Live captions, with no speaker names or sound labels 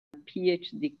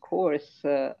PhD course,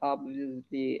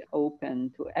 obviously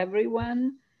open to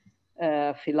everyone,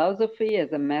 philosophy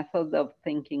as a method of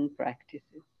thinking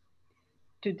practices.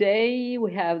 Today,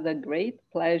 we have the great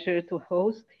pleasure to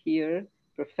host here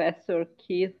Professor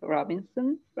Keith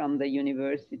Robinson from the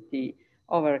University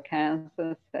of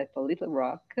Arkansas at Little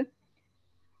Rock.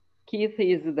 Keith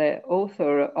is the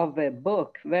author of a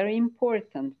book very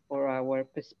important for our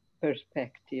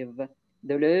perspective,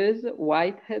 Deleuze,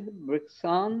 Whitehead,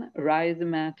 Bergson,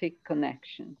 Rhizomatic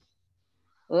Connections.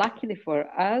 Luckily for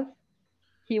us,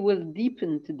 he will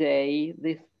deepen today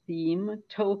this theme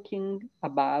talking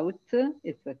about,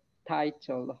 it's the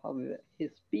title of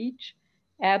his speech,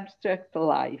 Abstract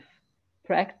Life,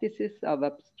 Practices of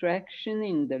Abstraction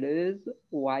in Deleuze,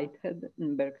 Whitehead,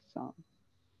 and Bergson.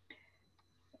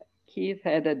 Keith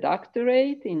had a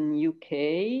doctorate in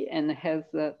UK and has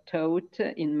taught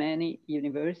in many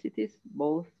universities,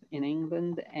 both in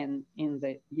England and in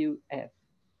the US.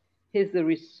 His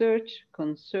research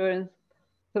concerns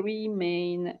three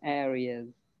main areas: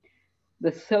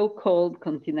 the so-called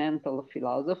continental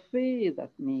philosophy,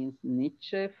 that means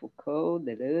Nietzsche, Foucault,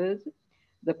 Deleuze;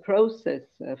 the process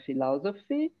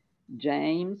philosophy,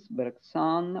 James,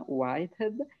 Bergson,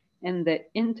 Whitehead; and the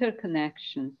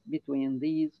interconnections between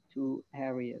these two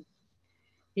areas.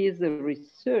 His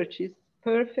research is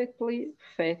perfectly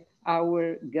fit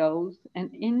our goals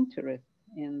and interests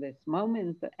in this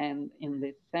moment and in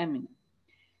this seminar.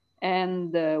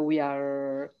 And we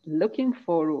are looking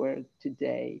forward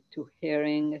today to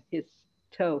hearing his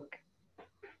talk.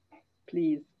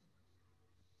 Please.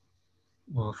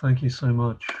 Well, thank you so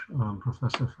much,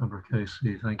 Professor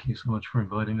Fabricasi. Thank you so much for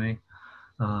inviting me.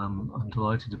 I'm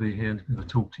delighted to be here and to be able to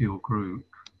talk to your group.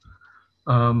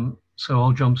 So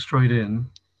I'll jump straight in.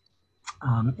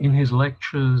 In his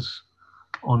lectures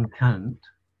on Kant,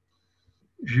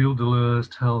 Gilles Deleuze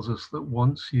tells us that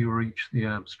once you reach the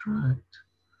abstract,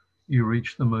 you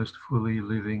reach the most fully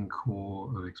living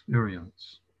core of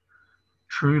experience.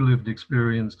 True lived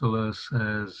experience, Deleuze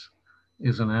says,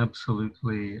 is an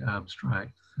absolutely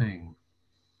abstract thing.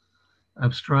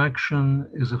 Abstraction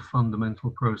is a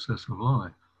fundamental process of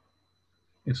life.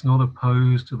 It's not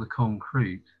opposed to the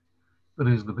concrete, but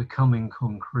is the becoming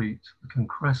concrete, the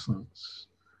concrescence,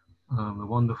 the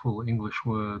wonderful English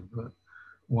word that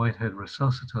Whitehead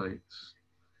resuscitates,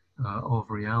 of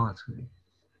reality.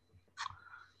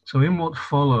 So in what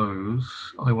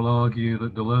follows, I will argue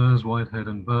that Deleuze, Whitehead,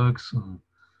 and Bergson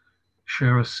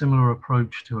share a similar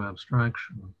approach to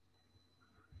abstraction,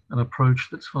 an approach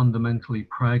that's fundamentally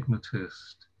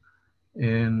pragmatist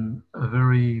in a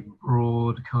very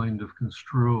broad kind of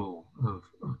construal of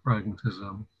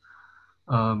pragmatism,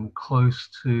 close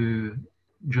to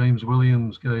James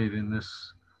Williams gave in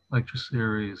this lecture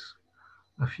series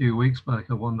a few weeks back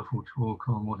a wonderful talk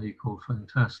on what he called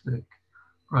fantastic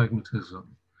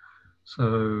pragmatism.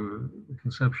 So the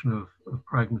conception of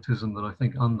pragmatism that I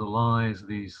think underlies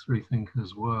these three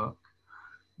thinkers' work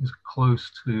is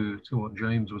close to what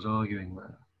James was arguing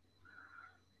there.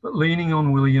 But leaning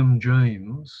on William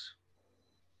James,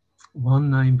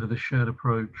 one name for the shared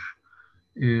approach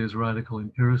is radical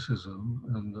empiricism,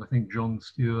 and I think John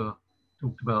Stewart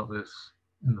talked about this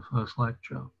in the first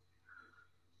lecture.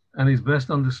 And is best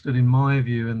understood, in my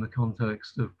view, in the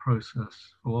context of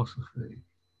process philosophy.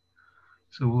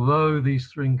 So although these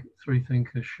three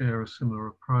thinkers share a similar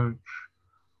approach,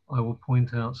 I will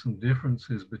point out some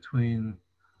differences between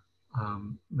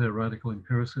their radical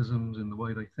empiricisms in the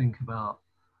way they think about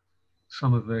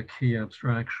some of their key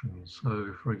abstractions.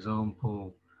 So, for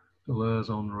example, Deleuze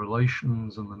on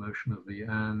relations and the notion of the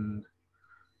and,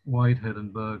 Whitehead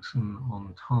and Bergson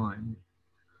on time.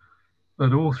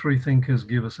 But all three thinkers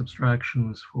give us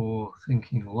abstractions for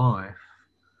thinking life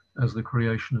as the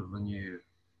creation of the new.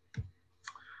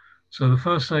 So the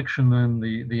first section then,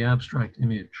 the abstract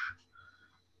image.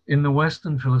 In the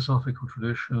Western philosophical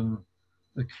tradition,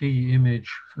 the key image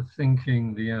for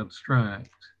thinking the abstract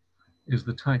is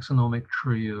the taxonomic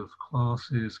tree of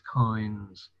classes,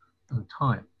 kinds, and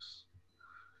types.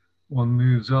 One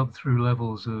moves up through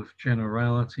levels of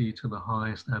generality to the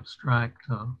highest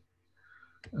abstracta,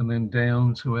 and then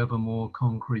down to ever more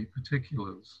concrete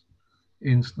particulars,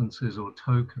 instances or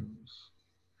tokens.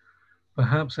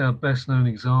 Perhaps our best known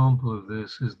example of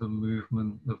this is the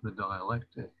movement of the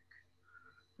dialectic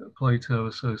that Plato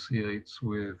associates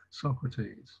with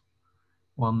Socrates.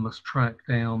 One must track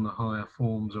down the higher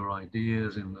forms or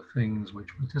ideas in the things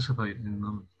which participate in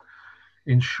them,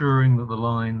 ensuring that the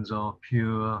lines are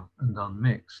pure and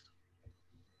unmixed.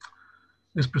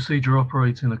 This procedure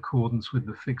operates in accordance with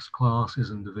the fixed classes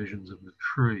and divisions of the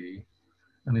tree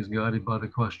and is guided by the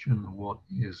question, what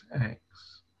is X?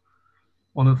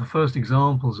 One of the first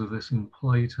examples of this in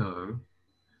Plato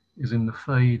is in the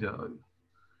Phaedo,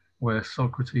 where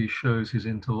Socrates shows his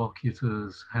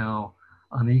interlocutors how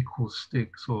unequal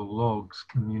sticks or logs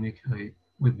communicate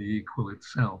with the equal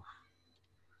itself.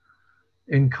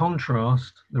 In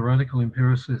contrast, the radical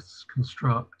empiricists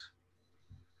construct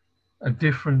a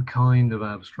different kind of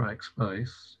abstract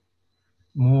space,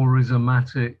 more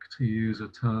rhizomatic, to use a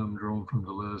term drawn from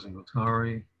Deleuze and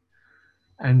Guattari,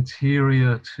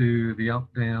 anterior to the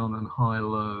up-down and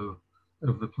high-low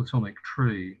of the Platonic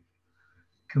tree,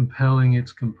 compelling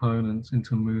its components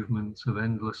into movements of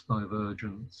endless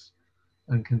divergence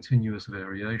and continuous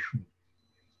variation.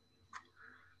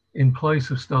 In place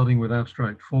of starting with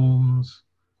abstract forms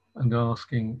and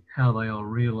asking how they are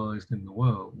realized in the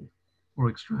world or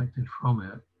extracted from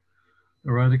it,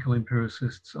 the radical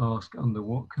empiricists ask under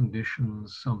what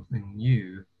conditions something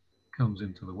new comes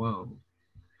into the world.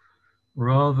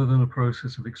 Rather than a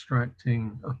process of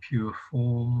extracting a pure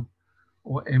form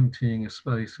or emptying a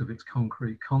space of its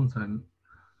concrete content,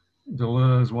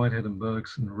 Deleuze, Whitehead, and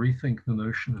Bergson rethink the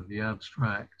notion of the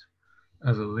abstract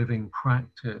as a living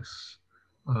practice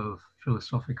of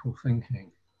philosophical thinking,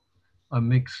 a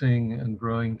mixing and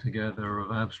growing together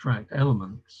of abstract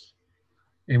elements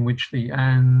in which the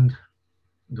and,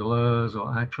 Deleuze,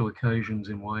 or actual occasions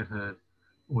in Whitehead,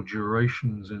 or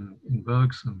durations in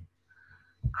Bergson,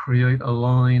 create a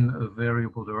line of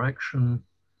variable direction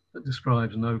that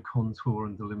describes no contour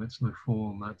and delimits no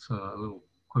form. That's a little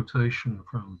quotation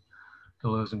from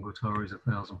Deleuze and Guattari's A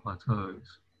Thousand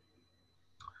Plateaus.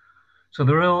 So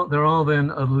there are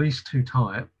then at least two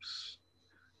types,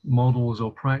 models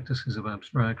or practices of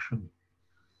abstraction.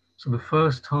 So the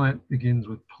first type begins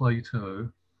with Plato,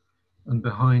 and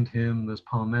behind him there's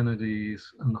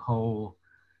Parmenides and the whole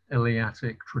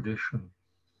Eleatic tradition,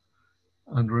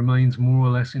 and remains more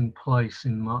or less in place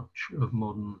in much of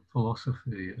modern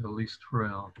philosophy, at least for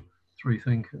our three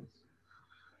thinkers.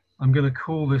 I'm going to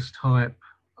call this type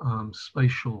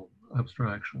spatial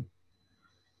abstraction.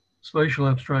 Spatial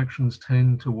abstractions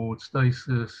tend towards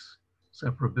stasis,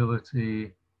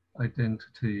 separability,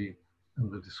 identity,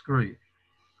 and the discrete.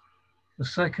 The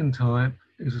second type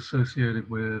is associated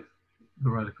with the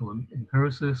radical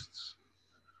empiricists,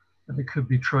 and it could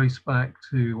be traced back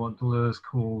to what Deleuze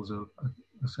calls a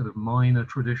set of minor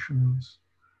traditions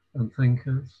and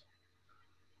thinkers,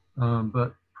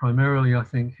 but primarily, I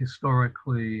think,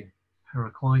 historically,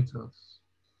 Heraclitus.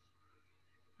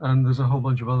 And there's a whole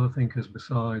bunch of other thinkers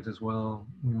besides as well.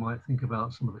 We might think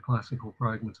about some of the classical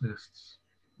pragmatists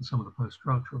and some of the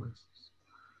post-structuralists.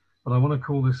 But I want to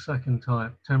call this second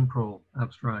type temporal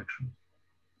abstraction.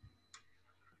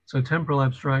 So temporal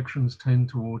abstractions tend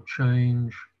toward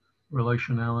change,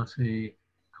 relationality,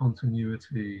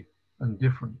 continuity, and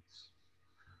difference.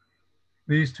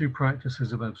 These two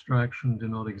practices of abstraction do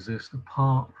not exist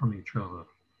apart from each other.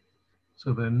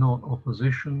 So they're not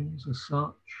oppositions as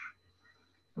such,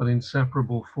 but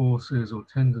inseparable forces or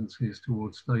tendencies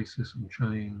towards stasis and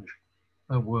change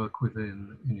that work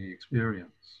within any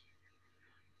experience.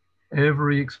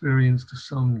 Every experience to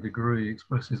some degree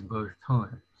expresses both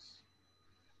types.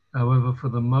 However, for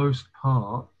the most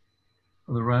part,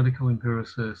 for the radical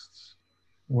empiricists,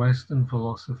 Western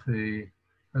philosophy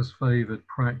has favored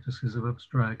practices of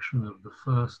abstraction of the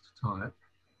first type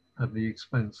at the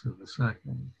expense of the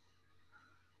second.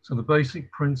 So the basic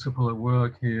principle at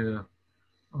work here,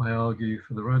 I argue,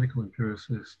 for the radical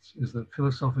empiricists is that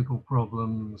philosophical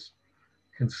problems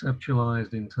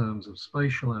conceptualized in terms of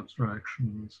spatial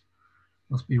abstractions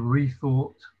must be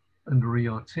rethought and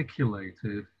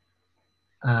rearticulated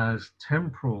as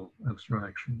temporal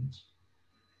abstractions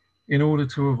in order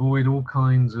to avoid all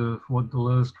kinds of what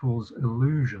Deleuze calls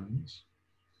illusions,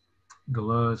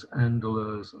 Deleuze and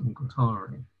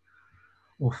Guattari,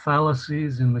 or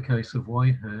fallacies in the case of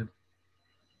Whitehead,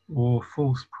 or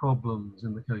false problems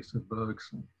in the case of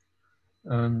Bergson.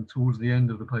 And towards the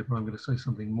end of the paper, I'm going to say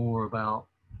something more about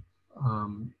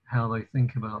how they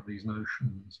think about these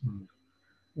notions and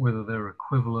whether they're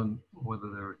equivalent or whether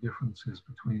there are differences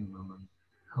between them and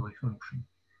how they function.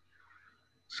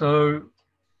 So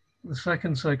the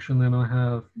second section, then, I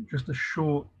have just a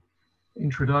short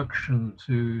introduction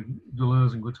to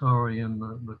Deleuze and Guattari and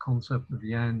the concept of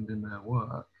the and in their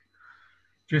work,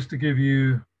 just to give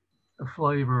you a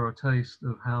flavor or a taste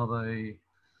of how they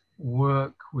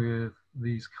work with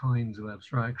these kinds of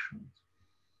abstractions.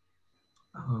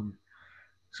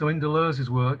 So in Deleuze's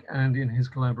work and in his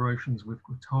collaborations with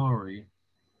Guattari,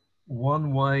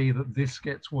 one way that this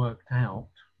gets worked out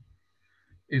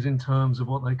is in terms of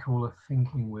what they call a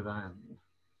thinking with and.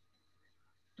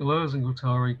 Deleuze and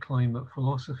Guattari claim that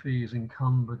philosophy is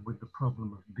encumbered with the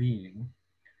problem of being,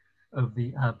 of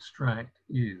the abstract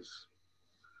is.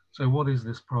 So what is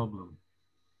this problem?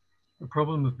 The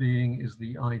problem of being is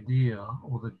the idea,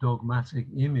 or the dogmatic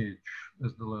image,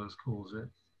 as Deleuze calls it,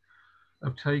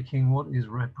 of taking what is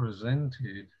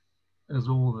represented as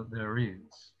all that there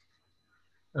is,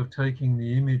 of taking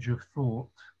the image of thought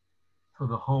for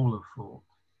the whole of thought.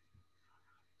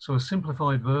 So a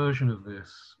simplified version of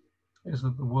this is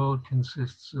that the world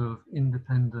consists of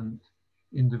independent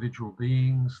individual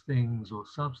beings, things, or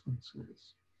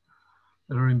substances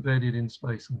that are embedded in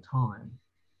space and time.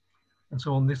 And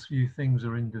so on this view, things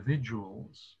are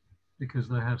individuals because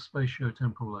they have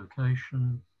spatio-temporal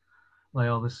location, they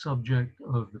are the subject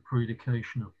of the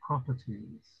predication of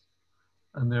properties,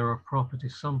 and there are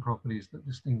properties, some properties that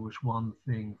distinguish one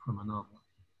thing from another.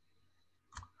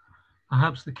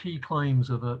 Perhaps the key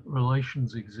claims are that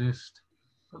relations exist,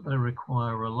 but they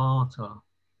require relata,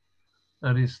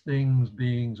 that is, things,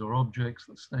 beings, or objects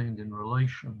that stand in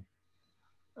relation,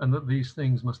 and that these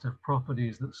things must have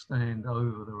properties that stand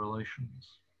over the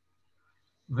relations.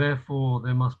 Therefore,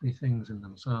 there must be things in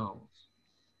themselves.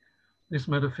 This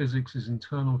metaphysics is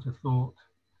internal to thought,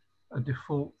 a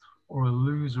default or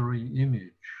illusory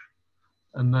image,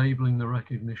 enabling the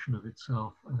recognition of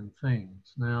itself and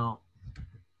things. Now,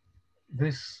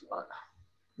 this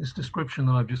description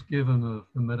that I've just given of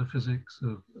the metaphysics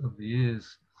of the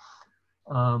is,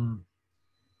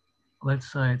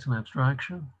 let's say it's an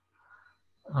abstraction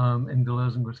in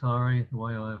Deleuze and Guattari, the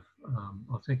way I've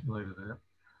articulated it,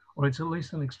 or it's at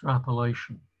least an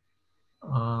extrapolation.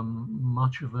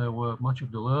 Much of their work, much of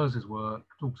Deleuze's work,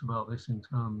 talks about this in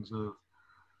terms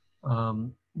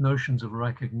of notions of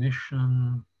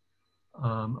recognition,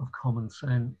 of common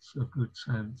sense, of good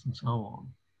sense, and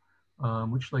so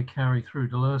on, which they carry through,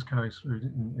 Deleuze carries through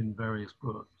in various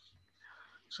books.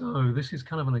 So this is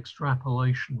kind of an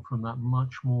extrapolation from that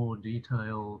much more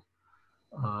detailed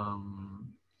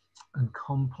and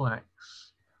complex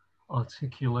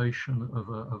articulation of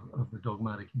the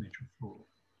dogmatic image of thought.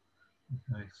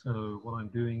 Okay, so what I'm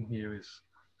doing here is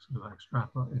sort of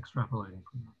extrapolating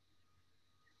from that.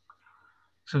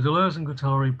 So Deleuze and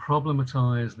Guattari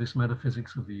problematize this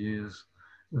metaphysics of the is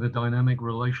with a dynamic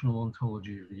relational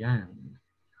ontology of the and,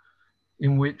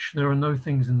 in which there are no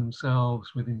things in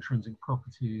themselves with intrinsic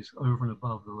properties over and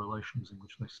above the relations in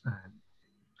which they stand.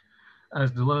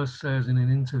 As Deleuze says in an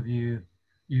interview,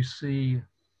 "You see,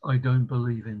 I don't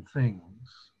believe in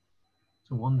things."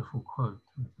 It's a wonderful quote,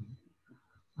 I think.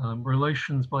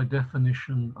 Relations by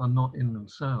definition are not in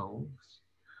themselves.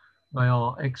 They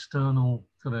are external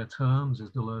to their terms,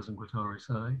 as Deleuze and Guattari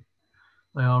say.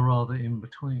 They are rather in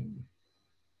between.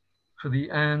 For the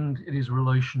and, it is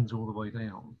relations all the way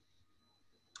down.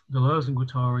 Deleuze and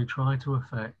Guattari try to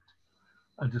effect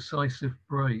a decisive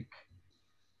break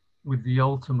with the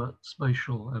ultimate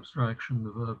spatial abstraction,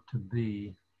 the verb to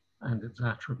be and its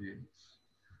attributes,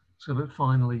 so that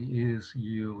finally is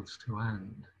yields to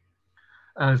and.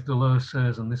 As Deleuze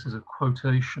says, and this is a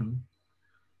quotation,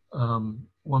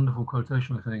 wonderful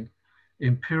quotation, I think,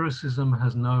 empiricism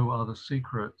has no other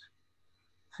secret,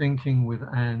 thinking with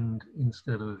and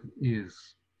instead of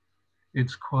is.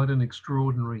 It's quite an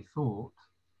extraordinary thought,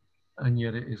 and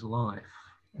yet it is life,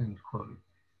 end quote.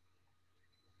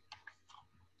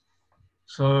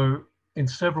 So in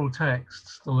several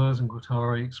texts, Deleuze and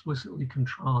Guattari explicitly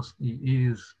contrast the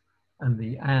is and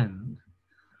the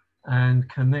and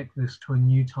connect this to a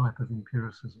new type of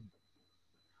empiricism.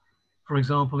 For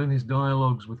example, in his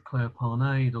dialogues with Claire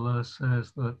Parnay, Deleuze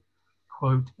says that,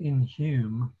 quote, "In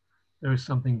Hume, there is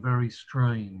something very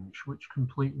strange which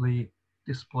completely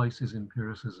displaces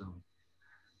empiricism,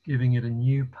 giving it a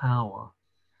new power,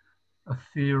 a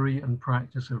theory and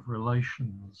practice of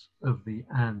relations of the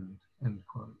and," end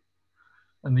quote.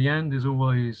 And the and is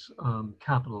always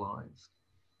capitalized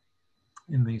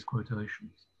in these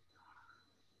quotations.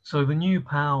 So the new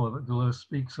power that Deleuze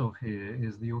speaks of here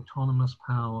is the autonomous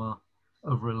power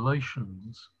of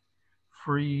relations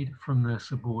freed from their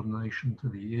subordination to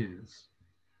the is,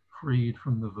 freed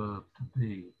from the verb to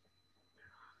be.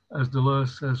 As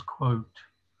Deleuze says, quote,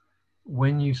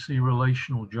 "When you see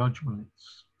relational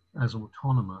judgments as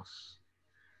autonomous,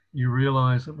 you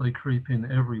realize that they creep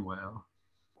in everywhere,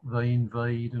 they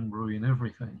invade and ruin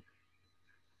everything,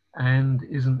 and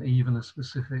isn't even a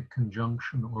specific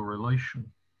conjunction or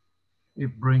relation.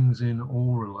 It brings in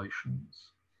all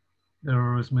relations. There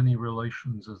are as many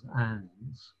relations as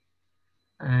ands,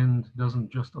 and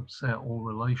doesn't just upset all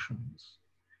relations.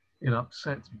 It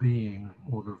upsets being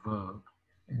or the verb,"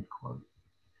 end quote.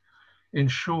 In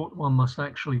short, one must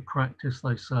actually practice,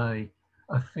 they say,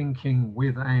 a thinking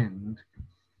with and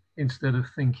instead of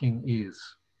thinking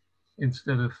is,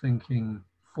 instead of thinking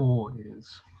for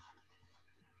is.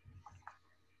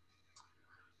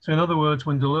 So in other words,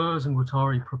 when Deleuze and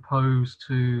Guattari propose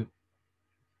to,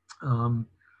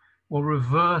 well,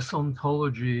 reverse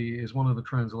ontology is one of the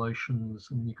translations,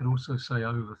 and you could also say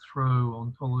overthrow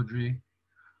ontology.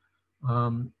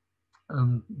 And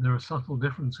there are subtle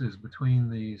differences between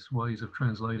these ways of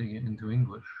translating it into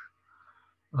English.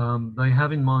 They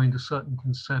have in mind a certain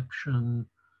conception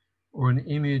or an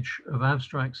image of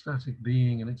abstract static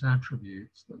being and its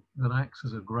attributes that acts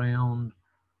as a ground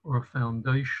or a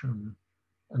foundation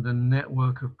and a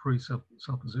network of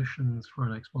presuppositions for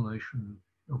an explanation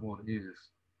of what is.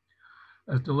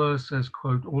 As Deleuze says,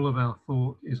 quote, all of our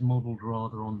thought is modeled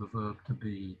rather on the verb to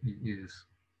be, he is,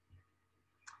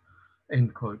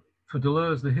 end quote. For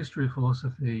Deleuze, the history of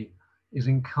philosophy is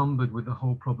encumbered with the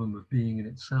whole problem of being in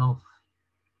itself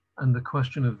and the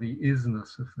question of the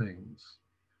isness of things.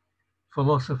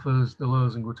 Philosophers,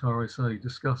 Deleuze and Guattari say,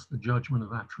 discuss the judgment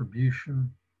of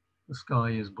attribution, the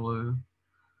sky is blue,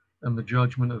 and the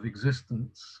judgment of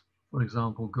existence, for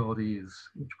example, God is,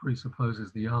 which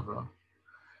presupposes the other.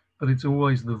 But it's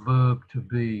always the verb to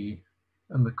be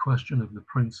and the question of the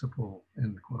principle,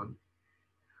 end quote.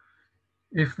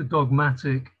 If the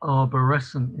dogmatic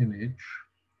arborescent image,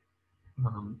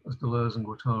 as Deleuze and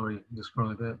Guattari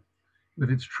describe it,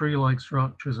 with its tree-like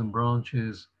structures and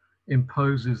branches,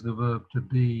 imposes the verb to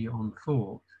be on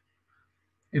thought,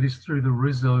 it is through the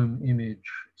rhizome image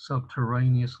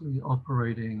subterraneously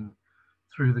operating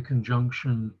through the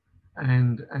conjunction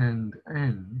and,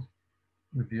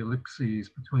 with the ellipses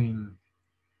between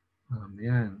the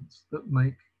ands,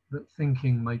 that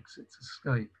thinking makes its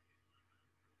escape.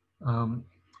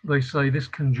 They say this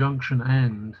conjunction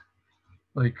and,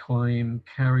 they claim,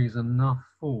 carries enough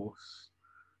force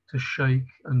to shake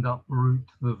and uproot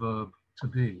the verb to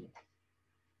be.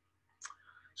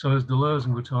 So as Deleuze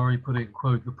and Guattari put it,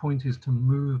 quote, the point is to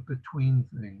move between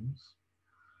things,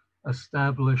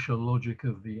 establish a logic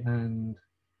of the and,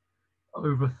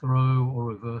 overthrow or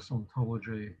reverse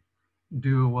ontology,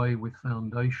 do away with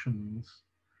foundations,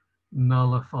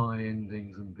 nullify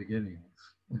endings and beginnings,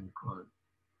 end quote.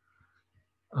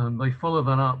 They follow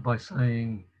that up by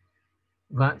saying,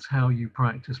 that's how you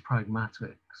practice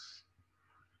pragmatics.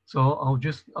 So I'll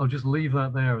just leave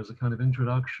that there as a kind of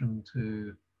introduction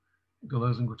to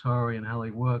Deleuze and Guattari and how they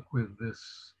work with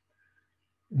this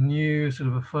new sort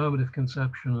of affirmative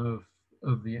conception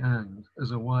of the and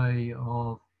as a way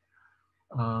of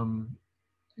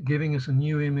giving us a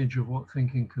new image of what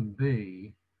thinking can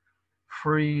be,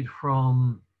 freed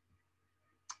from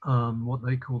what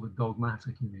they call the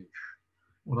dogmatic image,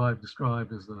 what I've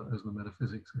described as the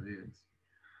metaphysics of is.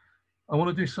 I want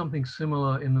to do something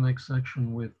similar in the next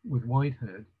section with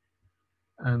Whitehead,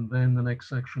 and then the next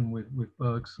section with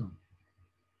Bergson.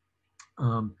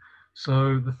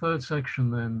 So the third section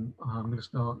then I'm going to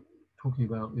start talking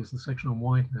about is the section on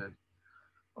Whitehead,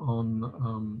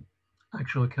 on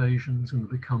actual occasions and the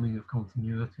becoming of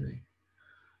continuity.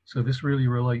 So this really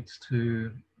relates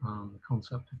to the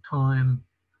concept of time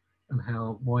and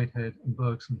how Whitehead and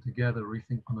Bergson together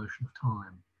rethink the notion of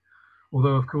time.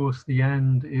 Although, of course, the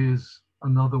and is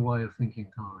another way of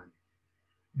thinking time.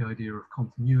 The idea of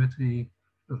continuity,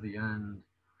 of the and,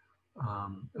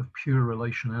 of pure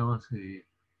relationality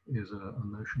is a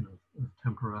notion of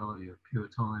temporality, of pure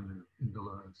time in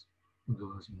Deleuze and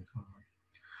Guattari.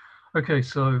 Okay,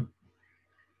 so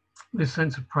this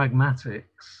sense of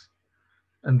pragmatics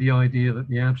and the idea that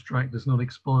the abstract does not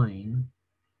explain,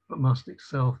 but must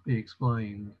itself be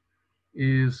explained,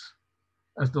 is,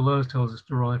 as Deleuze tells us,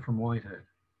 derived from Whitehead.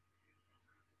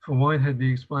 For Whitehead,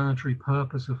 the explanatory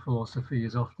purpose of philosophy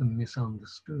is often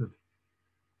misunderstood.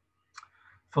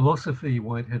 Philosophy,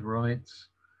 Whitehead writes,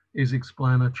 is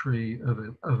explanatory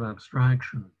of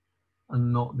abstraction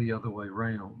and not the other way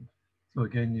round. So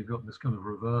again, you've got this kind of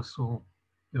reversal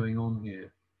going on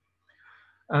here.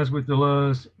 As with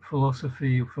Deleuze,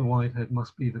 philosophy for Whitehead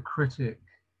must be the critic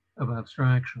of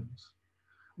abstractions,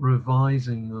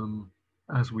 revising them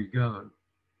as we go.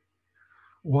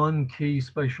 One key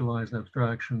spatialized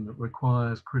abstraction that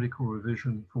requires critical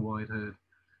revision for Whitehead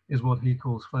is what he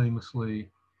calls famously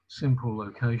simple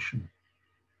location.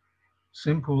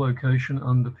 Simple location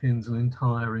underpins an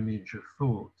entire image of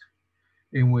thought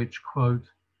in which, quote,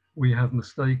 we have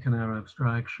mistaken our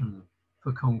abstraction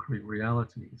for concrete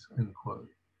realities, end quote.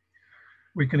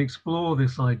 We can explore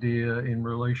this idea in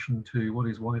relation to what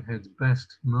is Whitehead's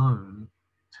best known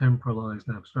temporalized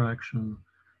abstraction,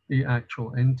 the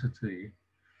actual entity,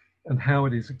 and how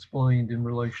it is explained in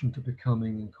relation to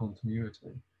becoming and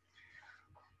continuity.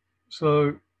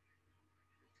 So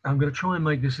I'm going to try and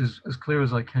make this as clear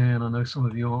as I can. I know some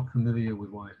of you aren't familiar with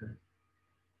Whitehead,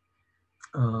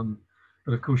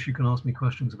 but of course you can ask me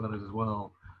questions about it as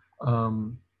well.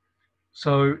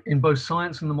 So in both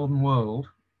Science and the Modern World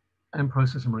and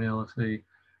Process and Reality,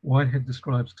 Whitehead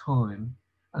describes time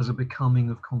as a becoming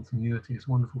of continuity. It's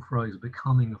a wonderful phrase,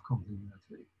 becoming of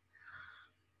continuity.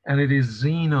 And it is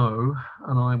Zeno,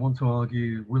 and I want to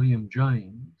argue William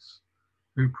James,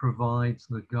 who provides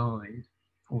the guide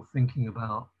for thinking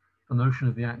about the notion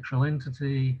of the actual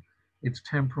entity, its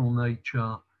temporal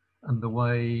nature, and the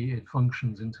way it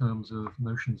functions in terms of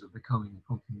notions of becoming and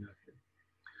continuity.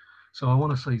 So I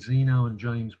want to say Zeno and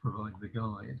James provide the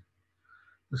guide.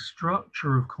 The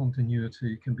structure of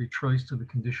continuity can be traced to the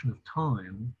condition of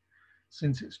time,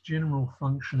 since its general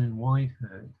function in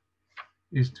Whitehead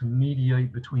is to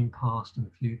mediate between past and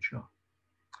future.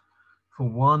 For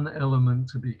one element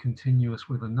to be continuous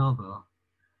with another,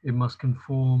 it must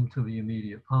conform to the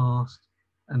immediate past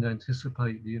and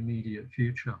anticipate the immediate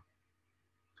future.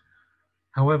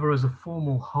 However, as a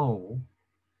formal whole,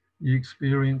 the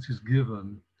experience is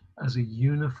given as a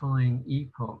unifying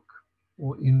epoch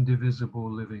or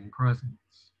indivisible living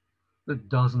presence that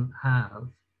doesn't have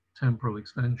temporal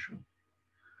extension.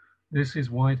 This is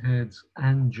Whitehead's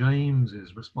and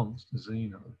James's response to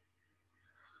Zeno.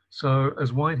 So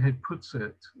as Whitehead puts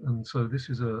it, and so this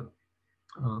is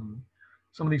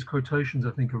some of these quotations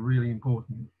I think are really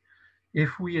important.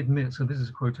 If we admit, so this is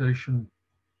a quotation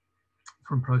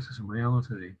from Process and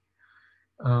Reality,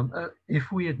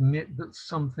 if we admit that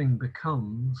something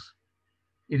becomes,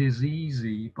 it is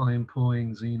easy by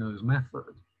employing Zeno's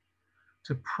method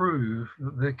to prove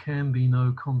that there can be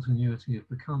no continuity of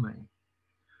becoming.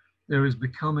 There is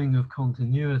becoming of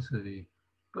continuity,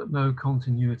 but no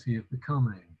continuity of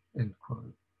becoming, end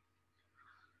quote.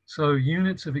 So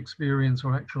units of experience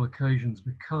or actual occasions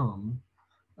become,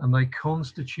 and they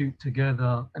constitute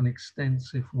together an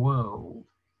extensive world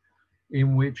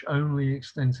in which only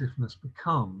extensiveness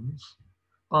becomes,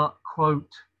 but,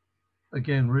 quote,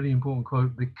 again, really important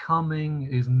quote,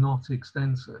 becoming is not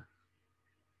extensive.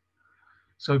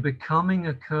 So becoming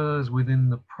occurs within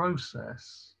the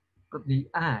process, but the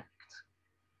act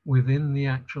within the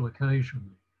actual occasion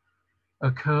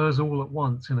occurs all at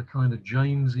once in a kind of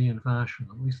Jamesian fashion.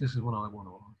 At least this is what I want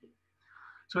to argue.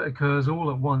 So it occurs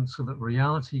all at once so that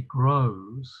reality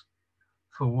grows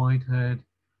for Whitehead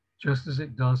just as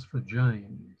it does for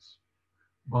James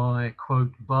by,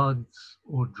 quote, buds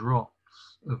or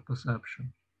drops of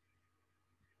perception.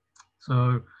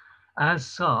 So as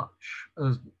such,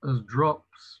 as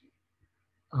drops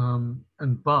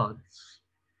and buds,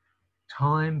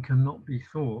 time cannot be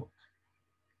thought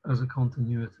as a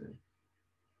continuity.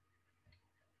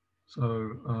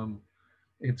 So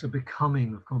it's a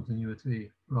becoming of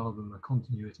continuity rather than a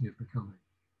continuity of becoming.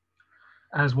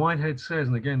 As Whitehead says,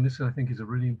 and again, this I think is a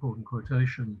really important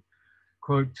quotation,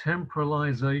 quote,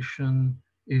 temporalization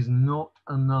is not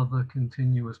another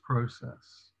continuous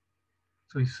process.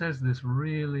 So he says this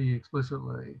really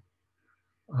explicitly.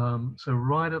 So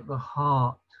right at the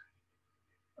heart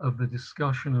of the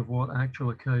discussion of what actual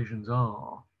occasions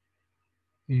are,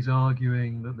 he's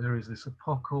arguing that there is this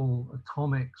epochal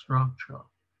atomic structure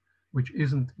which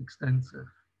isn't extensive.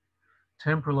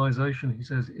 Temporalization, he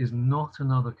says, is not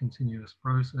another continuous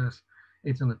process.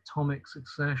 It's an atomic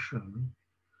succession.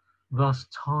 Thus,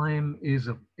 time is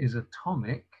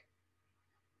atomic.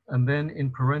 And then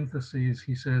in parentheses,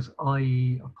 he says,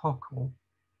 i.e. epochal,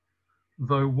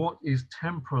 though what is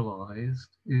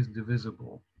temporalized is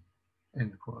divisible,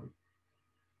 end quote.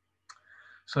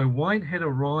 So Whitehead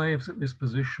arrives at this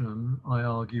position, I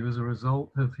argue, as a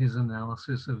result of his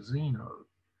analysis of Zeno.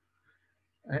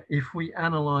 If we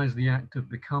analyze the act of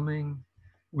becoming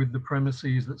with the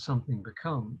premises that something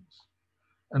becomes,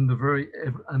 and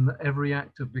every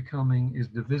act of becoming is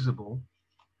divisible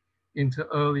into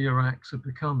earlier acts of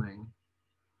becoming,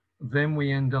 then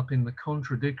we end up in the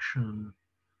contradiction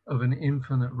of an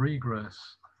infinite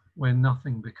regress where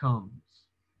nothing becomes.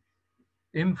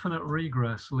 Infinite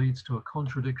regress leads to a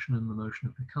contradiction in the notion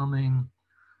of becoming,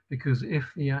 because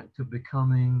if the act of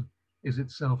becoming is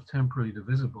itself temporally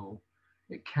divisible,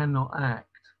 it cannot act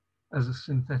as a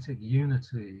synthetic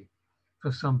unity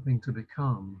for something to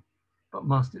become, but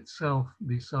must itself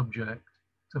be subject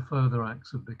to further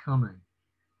acts of becoming.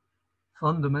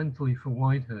 Fundamentally for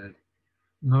Whitehead,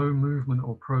 no movement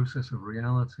or process of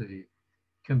reality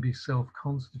can be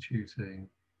self-constituting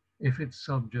if it's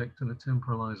subject to the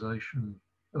temporalization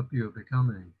of pure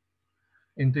becoming.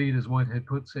 Indeed, as Whitehead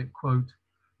puts it, quote,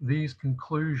 these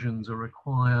conclusions are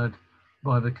required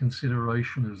by the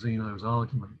consideration of Zeno's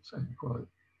arguments, end quote.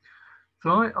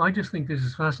 So I just think this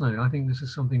is fascinating. I think this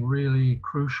is something really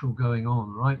crucial going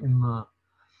on right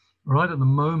at the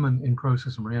moment in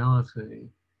Process and Reality,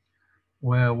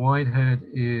 where Whitehead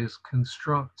is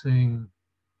constructing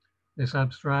this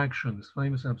abstraction, this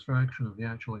famous abstraction of the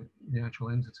actual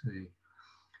entity,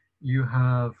 you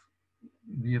have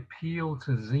the appeal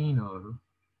to Zeno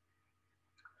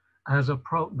as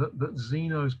that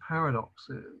Zeno's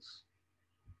paradoxes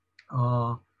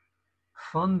are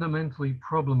fundamentally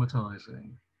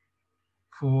problematizing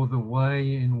for the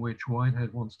way in which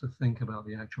Whitehead wants to think about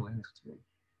the actual entity.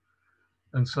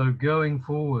 And so going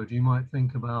forward, you might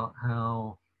think about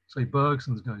how, say,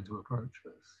 Bergson's going to approach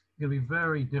this. There'll be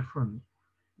very different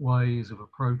ways of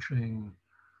approaching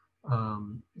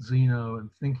Zeno and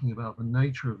thinking about the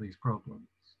nature of these problems.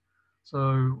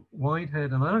 So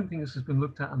Whitehead, and I don't think this has been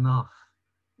looked at enough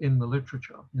in the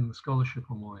literature, in the scholarship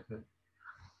on Whitehead,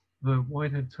 that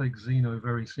Whitehead takes Zeno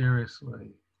very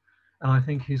seriously. And I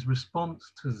think his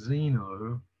response to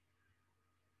Zeno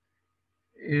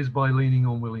is by leaning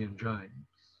on William James.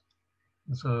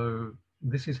 And so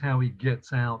this is how he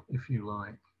gets out, if you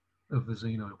like, of the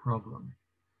Zeno problem.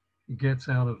 He gets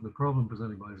out of the problem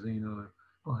presented by Zeno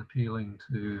by appealing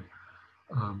to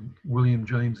William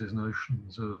James's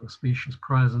notions of a species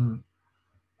present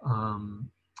and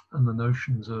the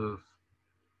notions of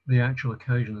the actual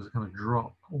occasion as a kind of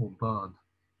drop or bud.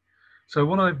 So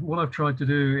what I've tried to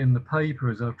do in the paper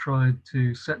is I've tried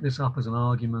to set this up as an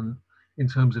argument in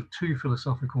terms of two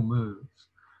philosophical moves.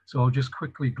 So I'll just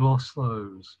quickly gloss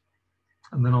those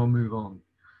and then I'll move on.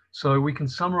 So we can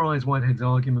summarize Whitehead's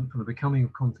argument for the becoming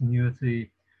of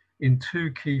continuity in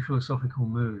two key philosophical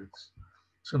moves.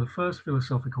 So the first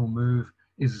philosophical move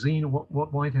is Zeno,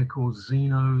 what Whitehead calls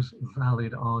Zeno's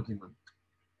valid argument.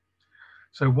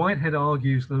 So Whitehead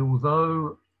argues that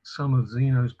although some of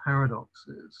Zeno's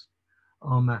paradoxes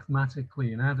are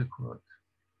mathematically inadequate,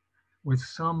 with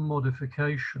some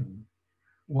modification,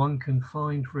 one can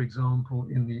find, for example,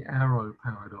 in the arrow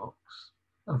paradox,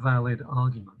 a valid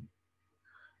argument.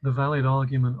 The valid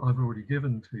argument I've already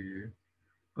given to you,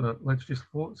 but let's just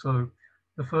thought. So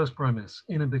the first premise,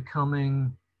 in a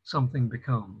becoming, something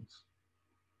becomes.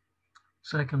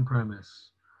 Second premise,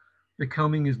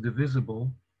 becoming is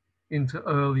divisible into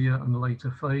earlier and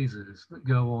later phases that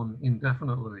go on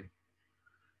indefinitely.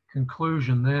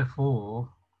 Conclusion, therefore,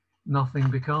 nothing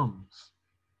becomes.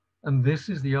 And this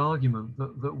is the argument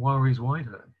that worries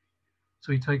Whitehead.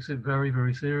 So he takes it very,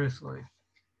 very seriously.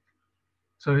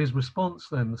 So his response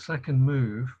then, the second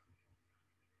move,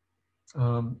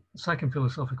 second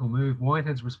philosophical move,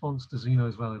 Whitehead's response to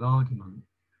Zeno's valid argument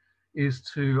is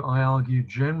to, I argue,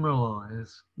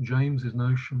 generalize James's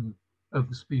notion of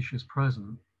the species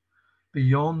present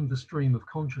beyond the stream of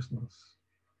consciousness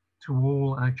to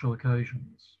all actual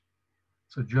occasions.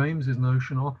 So James's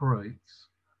notion operates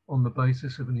on the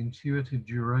basis of an intuitive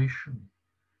duration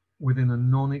within a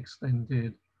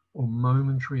non-extended or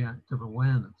momentary act of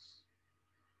awareness.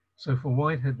 So for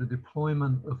Whitehead, the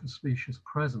deployment of the species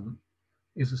present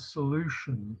is a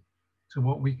solution to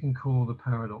what we can call the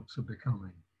paradox of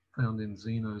becoming, found in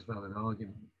Zeno's valid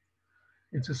argument.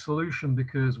 It's a solution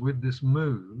because with this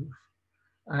move,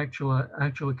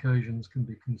 actual occasions can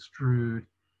be construed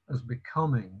as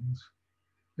becomings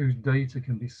whose data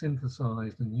can be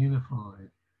synthesized and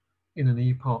unified in an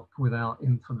epoch without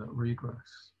infinite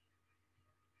regress.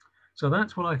 So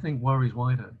that's what I think worries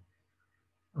Whitehead.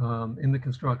 In the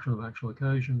construction of actual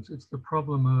occasions, it's the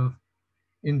problem of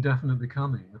indefinite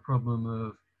becoming, the problem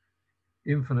of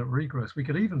infinite regress. We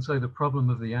could even say the problem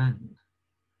of the and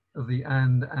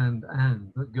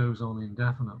that goes on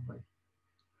indefinitely.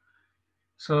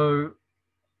 So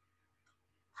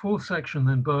fourth section,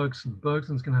 then Bergson.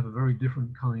 Bergson's going to have a very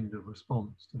different kind of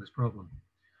response to this problem.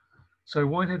 So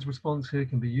Whitehead's response here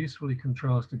can be usefully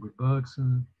contrasted with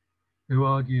Bergson, who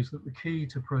argues that the key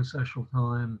to processual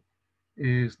time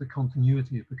is the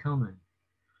continuity of becoming.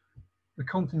 The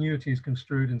continuity is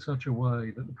construed in such a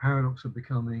way that the paradox of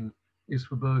becoming is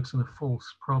for Bergson a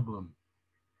false problem.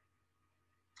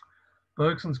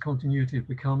 Bergson's continuity of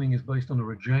becoming is based on a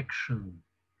rejection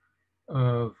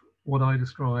of what I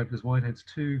described as Whitehead's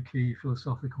two key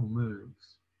philosophical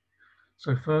moves.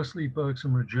 So firstly,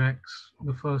 Bergson rejects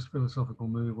the first philosophical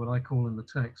move, what I call in the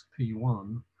text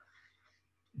P1.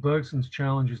 Bergson's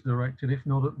challenge is directed, if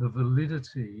not at the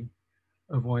validity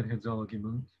of Whitehead's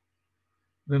argument,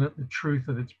 then at the truth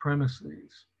of its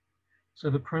premises. So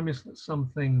the premise that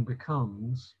something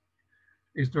becomes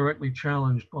is directly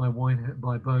challenged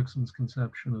by Bergson's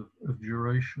conception of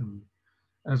duration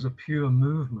as a pure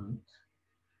movement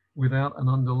without an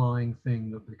underlying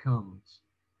thing that becomes.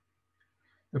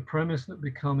 The premise that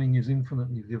becoming is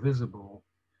infinitely divisible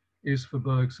is for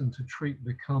Bergson to treat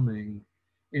becoming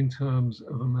in terms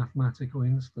of a mathematical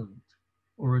instant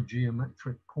or a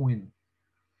geometric point.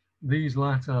 These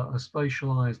latter are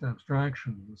spatialized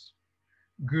abstractions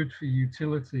good for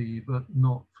utility, but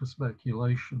not for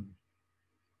speculation.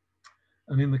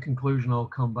 And in the conclusion, I'll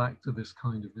come back to this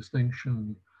kind of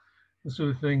distinction, the sort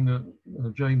of thing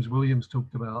that James Williams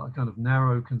talked about, a kind of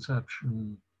narrow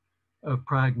conception of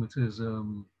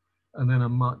pragmatism, and then a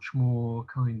much more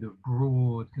kind of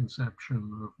broad conception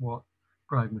of what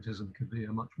pragmatism could be,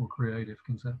 a much more creative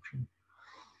conception.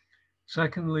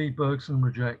 Secondly, Bergson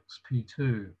rejects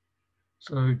P2.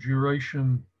 So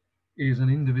duration is an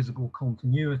indivisible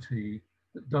continuity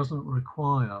that doesn't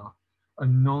require a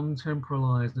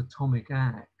non-temporalized atomic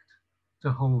act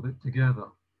to hold it together.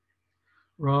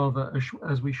 Rather,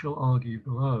 as we shall argue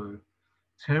below,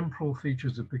 temporal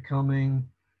features of becoming,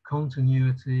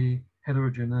 continuity,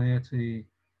 heterogeneity,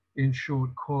 in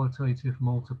short, qualitative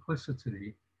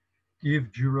multiplicity,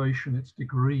 give duration its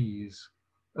degrees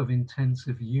of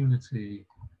intensive unity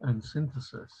and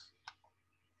synthesis.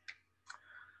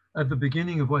 At the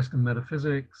beginning of Western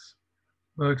metaphysics,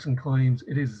 Bergson claims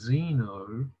it is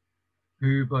Zeno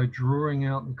who, by drawing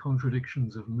out the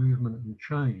contradictions of movement and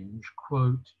change,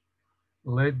 quote,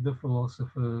 led the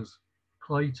philosophers,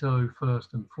 Plato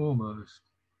first and foremost,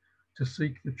 to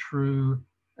seek the true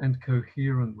and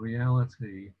coherent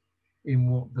reality in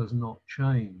what does not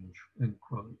change, end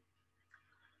quote.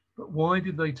 But why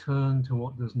did they turn to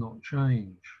what does not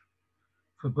change?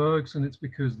 For Bergson, it's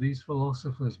because these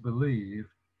philosophers believed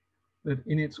that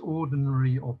in its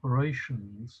ordinary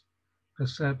operations,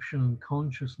 perception and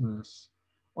consciousness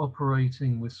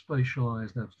operating with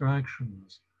spatialized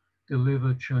abstractions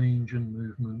deliver change and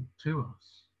movement to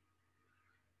us.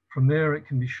 From there, it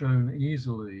can be shown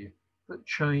easily that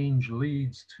change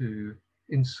leads to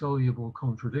insoluble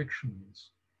contradictions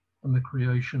and the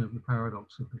creation of the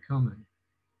paradox of becoming.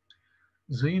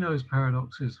 Zeno's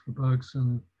paradoxes for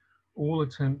Bergson all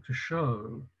attempt to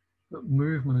show that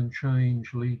movement and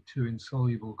change lead to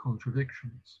insoluble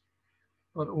contradictions,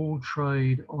 but all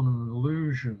trade on an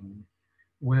illusion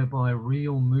whereby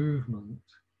real movement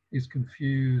is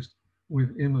confused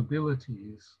with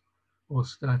immobilities or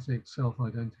static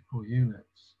self-identical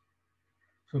units.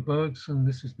 For Bergson,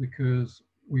 this is because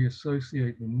we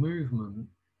associate the movement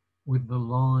with the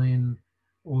line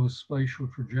or the spatial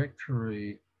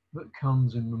trajectory that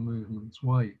comes in the movement's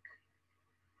wake.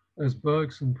 As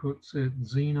Bergson puts it,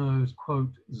 Zeno's,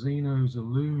 quote, Zeno's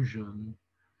illusion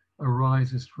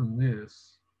arises from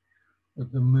this,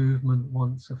 that the movement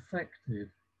once effected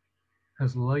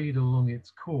has laid along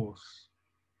its course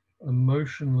a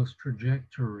motionless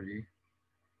trajectory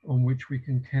on which we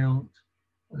can count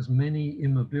as many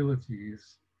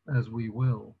immobilities as we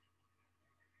will.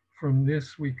 From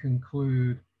this, we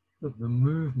conclude that the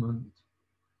movement,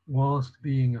 whilst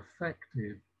being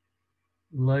effected,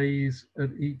 lays at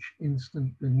each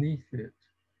instant beneath it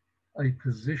a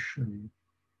position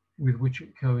with which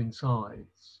it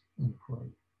coincides, end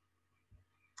quote.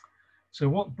 So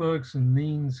what Bergson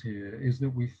means here is that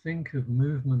we think of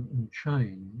movement and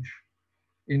change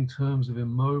in terms of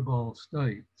immobile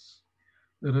states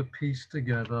that are pieced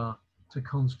together to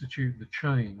constitute the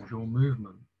change or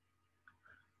movement.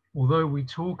 Although we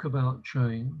talk about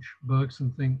change,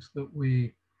 Bergson thinks that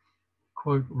we,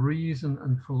 quote, reason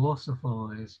and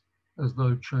philosophize as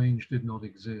though change did not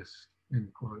exist,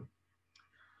 end quote.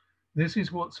 This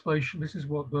is what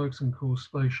Bergson calls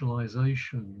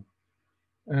spatialization,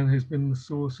 and has been the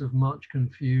source of much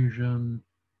confusion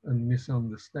and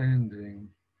misunderstanding,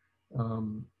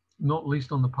 not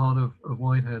least on the part of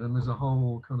Whitehead. And there's a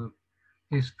whole kind of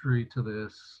history to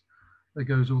this that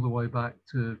goes all the way back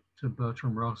to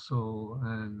Bertrand Russell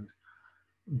and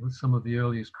some of the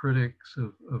earliest critics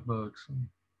of Bergson.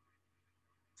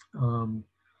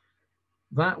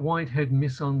 That Whitehead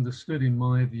misunderstood, in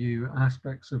my view,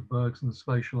 aspects of Bergson's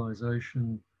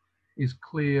spatialization is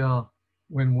clear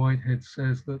when Whitehead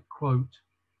says that, quote,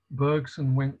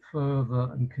 Bergson went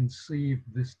further and conceived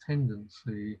this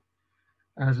tendency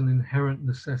as an inherent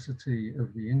necessity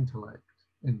of the intellect,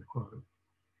 end quote.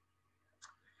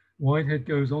 Whitehead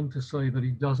goes on to say that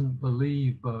he doesn't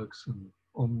believe Bergson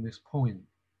on this point.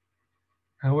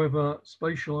 However,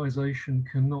 spatialization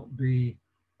cannot be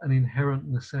an inherent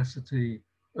necessity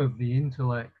of the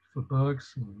intellect for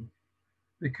Bergson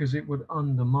because it would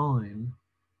undermine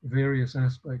various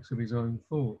aspects of his own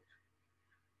thought.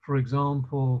 For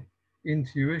example,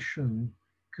 intuition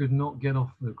could not get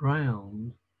off the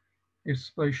ground if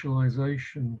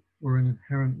spatialization were an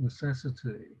inherent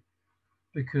necessity,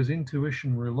 because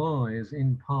intuition relies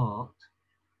in part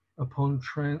upon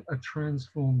a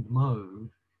transformed mode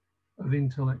of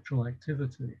intellectual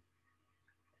activity.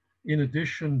 In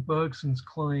addition, Bergson's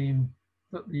claim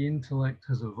that the intellect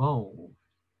has evolved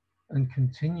and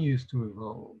continues to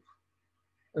evolve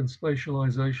and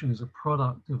spatialization is a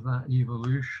product of that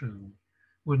evolution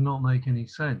would not make any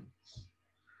sense.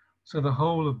 So the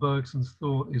whole of Bergson's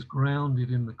thought is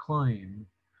grounded in the claim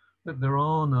that there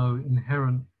are no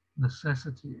inherent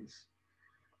necessities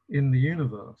in the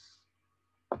universe.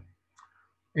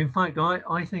 In fact,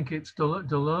 I think it's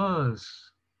Deleuze.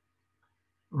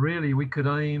 Really, we could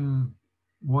aim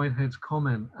Whitehead's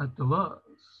comment at Deleuze.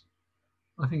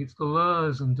 I think it's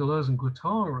Deleuze and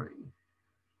Guattari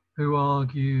who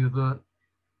argue that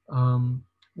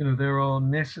there are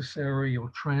necessary or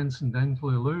transcendental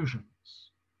illusions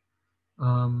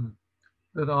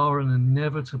that are an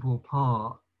inevitable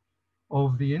part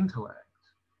of the intellect,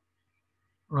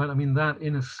 right? I mean, that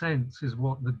in a sense is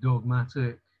what the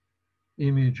dogmatic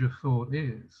image of thought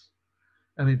is,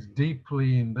 and it's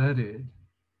deeply embedded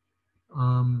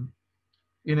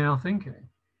in our thinking.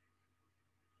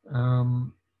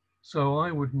 So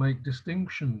I would make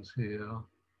distinctions here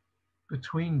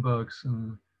between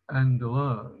Bergson and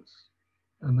Deleuze,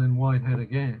 and then Whitehead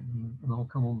again, and I'll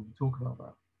come on and talk about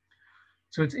that.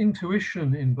 So it's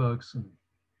intuition in Bergson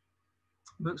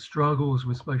that struggles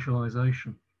with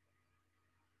spatialization.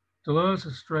 Deleuze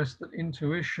has stressed that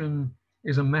intuition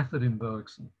is a method in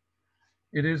Bergson.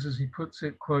 It is, as he puts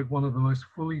it, quote, one of the most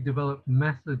fully developed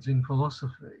methods in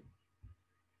philosophy.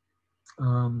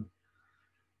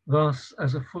 Thus,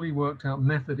 as a fully worked out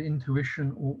method,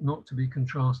 intuition ought not to be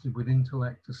contrasted with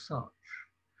intellect as such.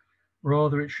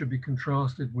 Rather, it should be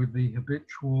contrasted with the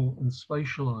habitual and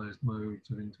spatialized modes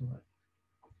of intellect.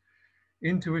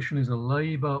 Intuition is a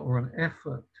labor or an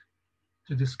effort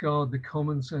to discard the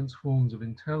common sense forms of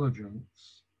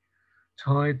intelligence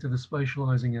tied to the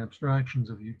spatializing abstractions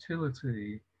of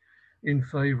utility in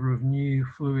favor of new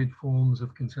fluid forms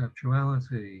of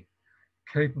conceptuality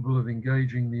capable of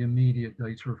engaging the immediate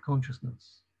data of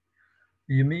consciousness.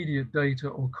 The immediate data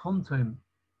or content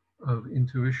of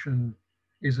intuition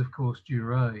is, of course,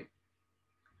 durée.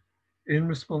 In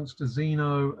response to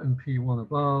Zeno and P1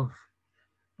 above,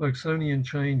 Bergsonian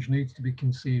change needs to be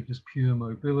conceived as pure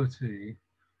mobility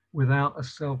without a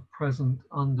self-present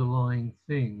underlying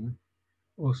thing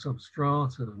or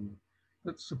substratum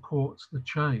that supports the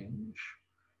change.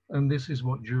 And this is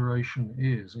what duration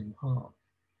is in part.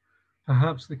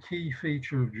 Perhaps the key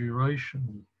feature of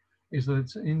duration is that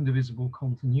it's an indivisible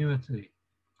continuity.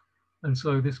 And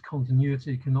so this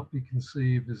continuity cannot be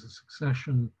conceived as a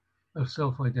succession of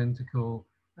self-identical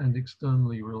and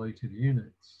externally related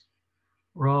units.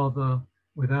 Rather,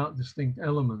 without distinct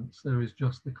elements, there is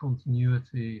just the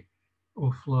continuity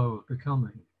or flow of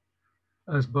becoming.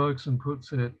 As Bergson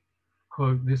puts it,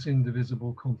 quote, this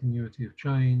indivisible continuity of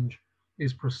change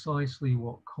is precisely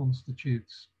what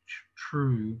constitutes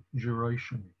true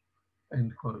duration,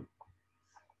 end quote.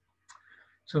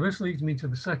 So this leads me to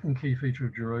the second key feature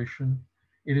of duration.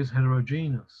 It is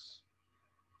heterogeneous.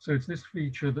 So it's this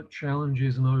feature that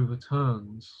challenges and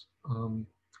overturns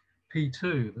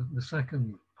P2, the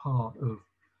second part of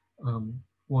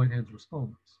Whitehead's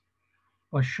response,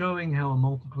 by showing how a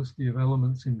multiplicity of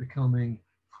elements in becoming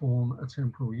form a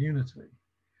temporal unity.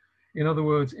 In other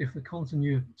words, if the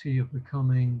continuity of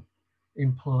becoming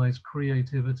implies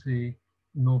creativity,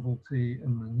 novelty,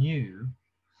 and the new,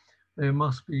 there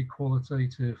must be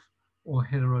qualitative or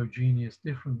heterogeneous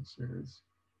differences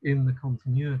in the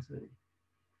continuity.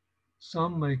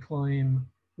 Some may claim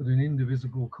that an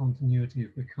indivisible continuity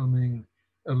of becoming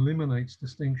eliminates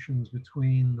distinctions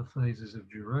between the phases of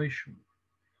duration,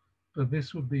 but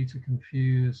this would be to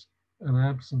confuse an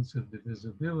absence of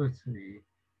divisibility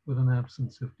with an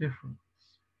absence of difference.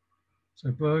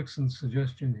 So Bergson's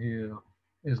suggestion here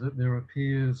is that there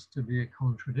appears to be a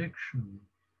contradiction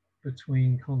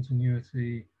between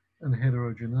continuity and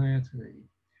heterogeneity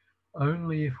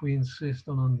only if we insist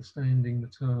on understanding the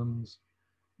terms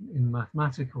in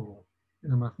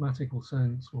a mathematical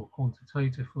sense, or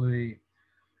quantitatively,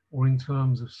 or in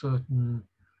terms of certain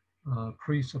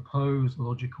presupposed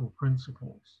logical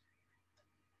principles.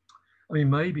 I mean,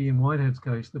 maybe in Whitehead's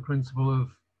case, the principle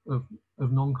of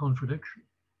non-contradiction.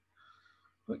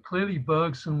 But clearly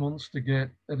Bergson wants to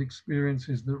get at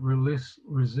experiences that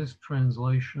resist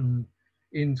translation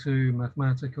into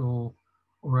mathematical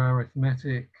or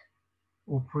arithmetic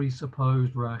or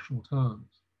presupposed rational terms.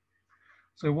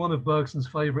 So one of Bergson's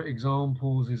favorite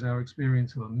examples is our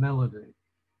experience of a melody.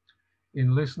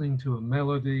 In listening to a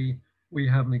melody, we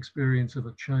have an experience of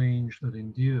a change that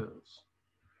endures.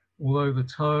 Although the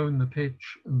tone, the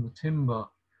pitch, and the timbre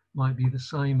might be the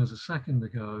same as a second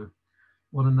ago,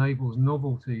 what enables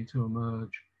novelty to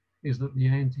emerge is that the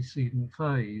antecedent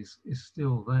phase is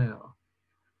still there,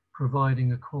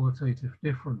 providing a qualitative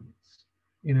difference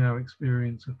in our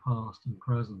experience of past and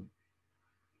present.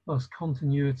 plus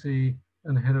continuity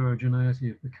and heterogeneity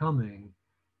of becoming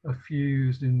are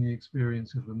fused in the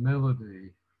experience of the melody,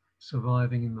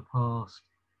 surviving in the past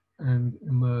and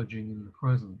emerging in the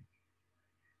present.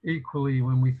 Equally,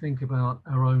 when we think about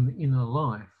our own inner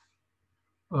life,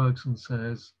 Bergson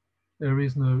says, there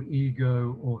is no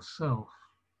ego or self,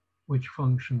 which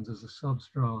functions as a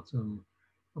substratum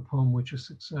upon which a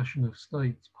succession of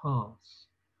states pass.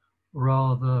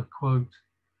 Rather, quote,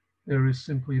 there is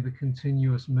simply the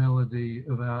continuous melody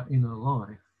of our inner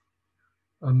life,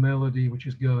 a melody which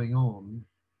is going on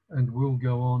and will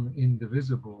go on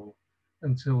indivisible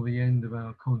until the end of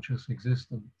our conscious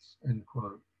existence, end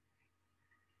quote.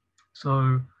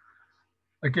 So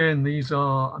again, these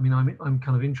are, I mean, I'm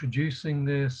kind of introducing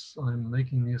this. I'm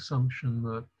making the assumption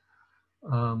that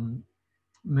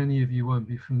many of you won't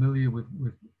be familiar with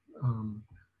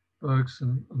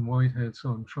Bergson and Whitehead, so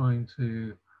I'm trying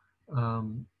to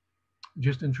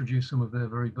just introduce some of their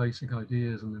very basic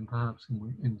ideas, and then perhaps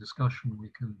in discussion we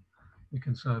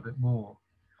can say a bit more.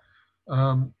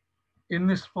 In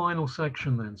this final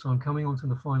section then, so I'm coming on to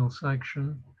the final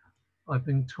section. I've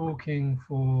been talking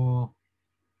for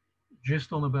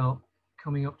just on about,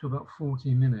 coming up to about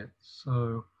 40 minutes.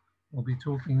 So I'll be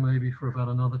talking maybe for about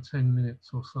another 10 minutes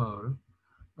or so,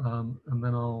 and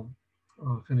then I'll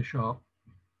finish up.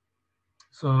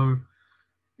 So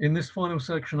in this final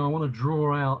section, I want to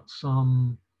draw out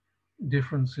some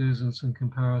differences and some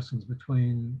comparisons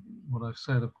between what I've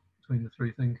said between the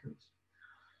three thinkers.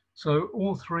 So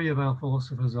all three of our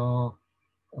philosophers are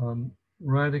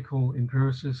radical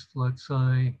empiricists, let's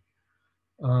say.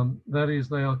 That is,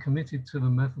 they are committed to the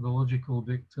methodological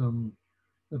dictum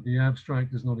that the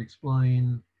abstract does not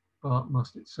explain, but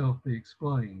must itself be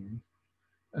explained.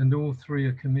 And all three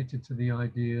are committed to the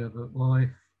idea that life,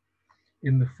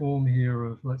 in the form here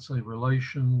of, let's say,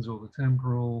 relations or the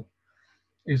temporal,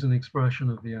 is an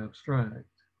expression of the abstract.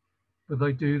 But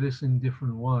they do this in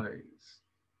different ways.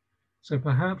 So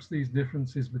perhaps these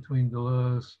differences between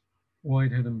Deleuze,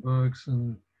 Whitehead, and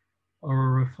Bergson are a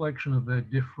reflection of their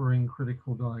differing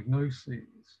critical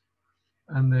diagnoses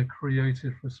and their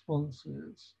creative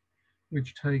responses,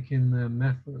 which take in their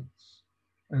methods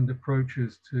and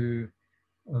approaches to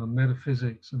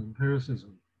metaphysics and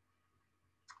empiricism.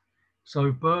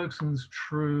 So Bergson's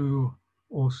true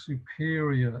or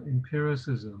superior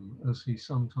empiricism, as he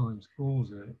sometimes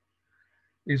calls it,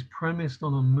 is premised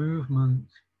on a movement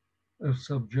of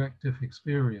subjective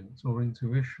experience or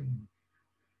intuition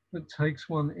that takes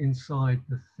one inside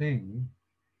the thing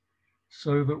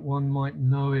so that one might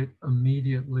know it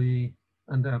immediately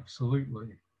and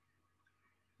absolutely.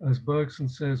 As Bergson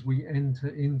says, we enter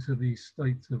into these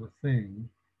states of a thing,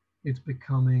 its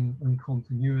becoming and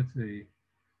continuity,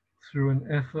 through an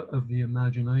effort of the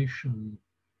imagination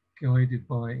guided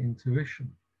by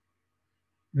intuition.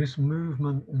 This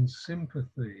movement and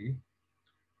sympathy,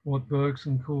 what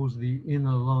Bergson calls the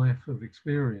inner life of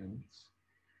experience,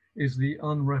 is the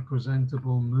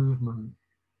unrepresentable movement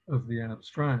of the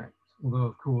abstract. Although,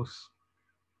 of course,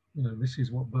 you know, this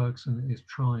is what Bergson is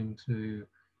trying to,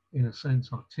 in a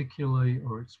sense, articulate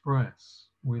or express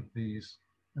with these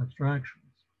abstractions.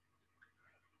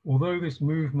 Although this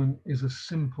movement is a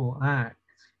simple act,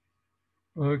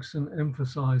 Bergson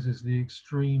emphasizes the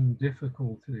extreme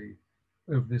difficulty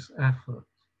of this effort,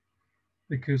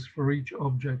 because for each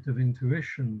object of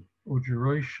intuition or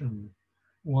duration,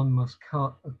 one must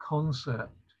cut a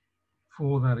concept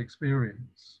for that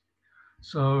experience.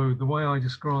 So the way I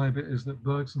describe it is that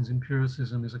Bergson's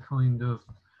empiricism is a kind of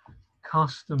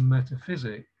custom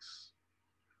metaphysics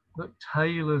that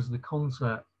tailors the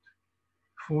concept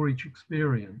for each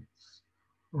experience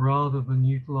rather than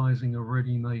utilizing a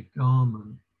ready-made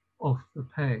garment off the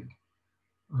peg.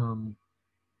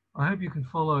 I hope you can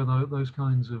follow those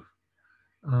kinds of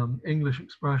English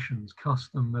expressions,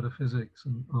 custom metaphysics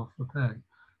and off the peg.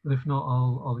 But if not,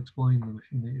 I'll explain them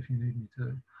if you need me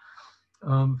to.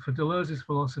 For Deleuze's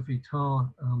philosophy's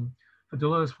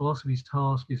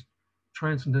task is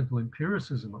transcendental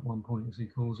empiricism at one point, as he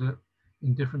calls it,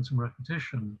 indifference and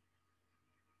repetition,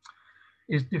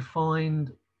 is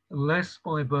defined less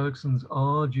by Bergson's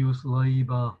arduous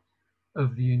labor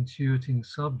of the intuiting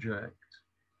subject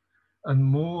and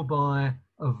more by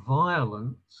a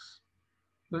violence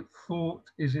that thought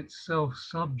is itself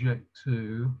subject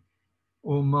to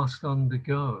or must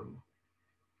undergo.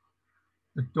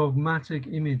 The dogmatic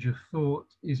image of thought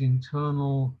is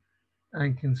internal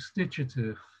and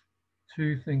constitutive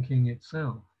to thinking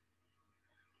itself.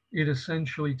 It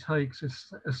essentially takes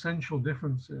essential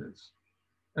differences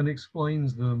and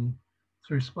explains them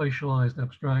through spatialized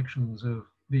abstractions of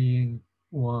being,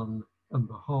 one, and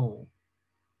the whole,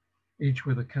 each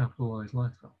with a capitalized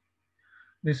letter.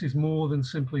 This is more than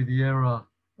simply the error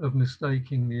of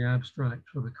mistaking the abstract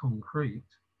for the concrete.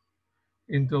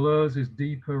 In Deleuze's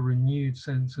deeper, renewed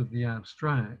sense of the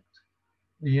abstract,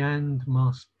 the and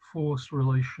must force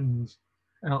relations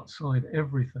outside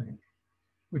everything,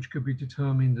 which could be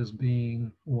determined as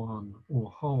being one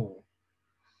or whole.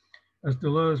 As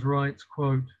Deleuze writes,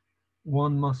 quote,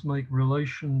 one must make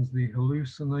relations the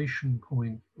hallucination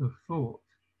point of thought,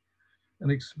 an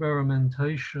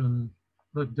experimentation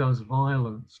that does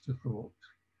violence to thought,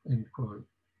 end quote.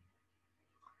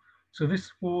 So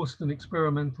this forced and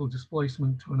experimental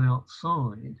displacement to an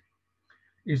outside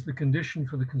is the condition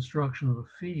for the construction of a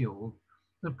field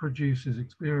that produces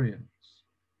experience.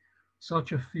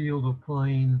 Such a field or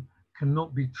plane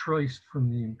cannot be traced from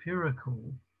the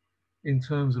empirical in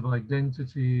terms of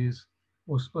identities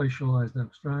or spatialized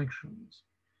abstractions,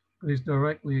 but is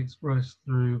directly expressed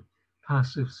through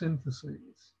passive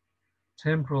syntheses,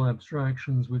 temporal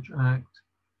abstractions which act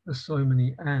as so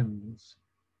many ands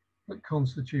that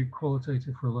constitute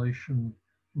qualitative relation,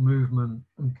 movement,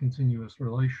 and continuous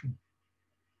relation.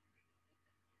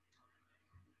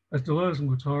 As Deleuze and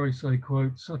Guattari say,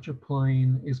 quote, such a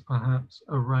plane is perhaps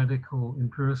a radical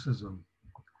empiricism.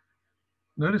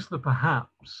 Notice the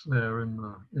perhaps there in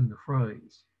the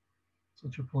phrase.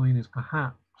 Such a plane is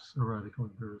perhaps a radical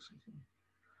empiricism.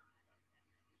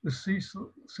 The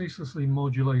ceaselessly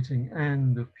modulating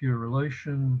and of pure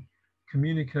relation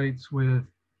communicates with,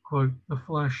 quote, the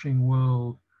flashing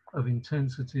world of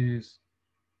intensities,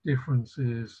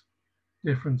 differences,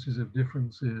 differences of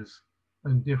differences,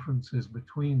 and differences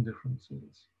between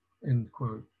differences, end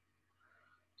quote.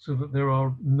 So that there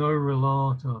are no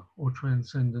relata or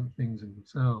transcendent things in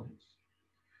themselves.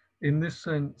 In this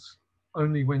sense,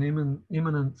 only when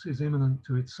immanence is immanent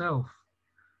to itself,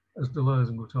 as Deleuze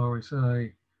and Guattari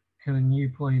say, can a new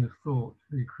plane of thought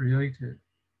be created.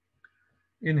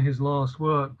 In his last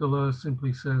work, Deleuze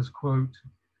simply says, quote,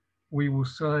 we will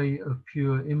say of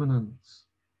pure immanence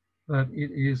that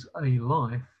it is a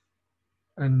life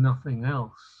and nothing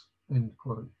else, end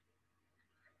quote.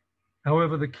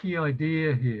 However, the key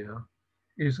idea here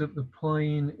is that the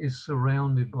plane is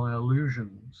surrounded by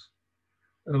illusions,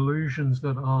 illusions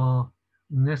that are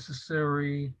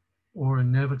necessary or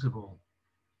inevitable.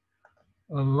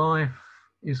 A life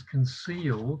is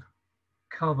concealed,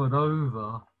 covered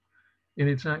over in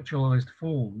its actualized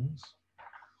forms,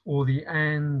 or the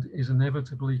and is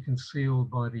inevitably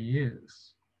concealed by the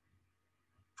is.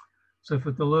 So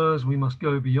for Deleuze, we must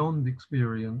go beyond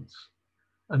experience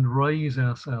and raise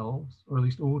ourselves, or at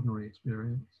least ordinary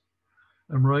experience,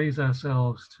 and raise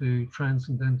ourselves to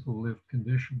transcendental lived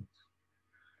conditions.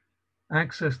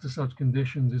 Access to such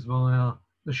conditions is via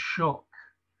the shock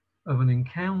of an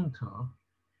encounter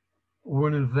or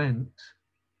an event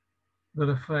that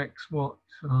affects what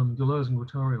Deleuze and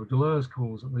Guattari, or Deleuze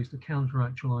calls at least a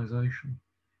counter-actualization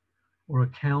or a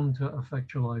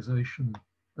counter-effectualization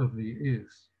of the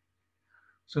is.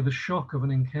 So the shock of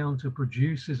an encounter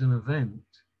produces an event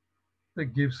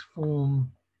that gives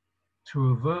form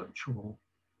to a virtual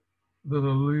that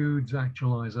eludes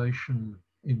actualization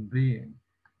in being,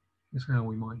 is how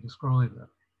we might describe that.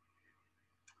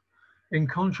 In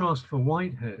contrast, for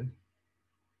Whitehead,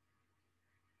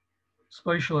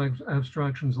 spatial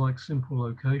abstractions like simple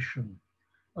location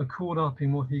are caught up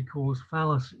in what he calls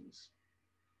fallacies.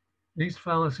 These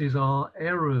fallacies are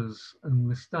errors and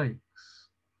mistakes.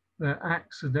 They're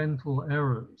accidental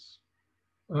errors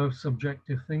of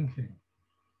subjective thinking.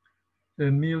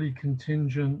 They're merely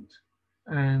contingent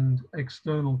and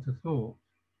external to thought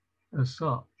as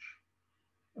such.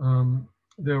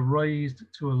 They're raised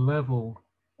to a level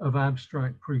of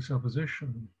abstract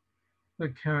presupposition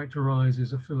that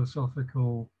characterizes a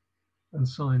philosophical and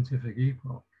scientific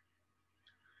epoch.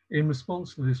 In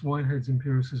response to this, Whitehead's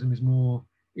empiricism is more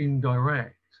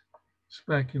indirect,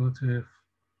 speculative,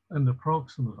 and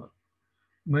approximate,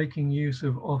 making use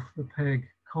of off-the-peg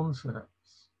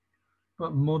concepts,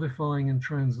 but modifying and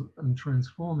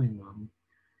transforming them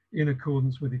in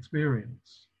accordance with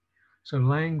experience. So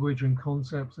language and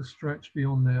concepts are stretched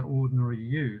beyond their ordinary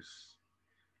use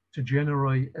to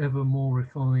generate ever more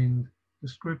refined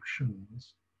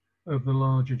descriptions of the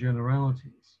larger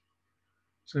generalities.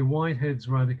 So Whitehead's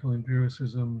radical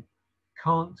empiricism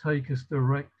can't take us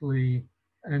directly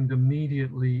and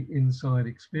immediately inside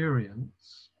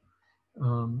experience,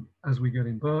 as we get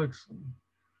in Bergson,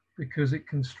 because it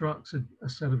constructs a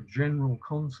set of general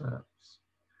concepts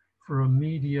for a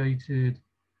mediated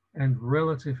and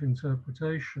relative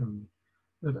interpretation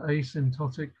that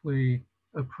asymptotically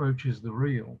approaches the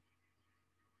real.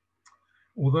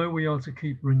 Although we are to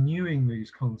keep renewing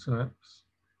these concepts,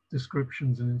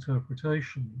 descriptions, and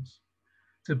interpretations,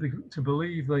 to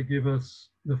believe they give us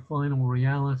the final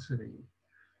reality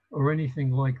or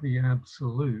anything like the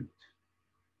absolute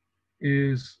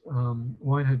is,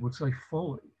 Whitehead would say,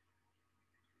 folly.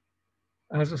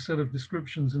 As a set of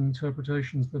descriptions and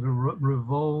interpretations that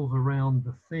revolve around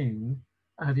the thing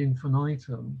ad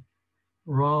infinitum,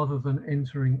 rather than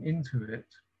entering into it,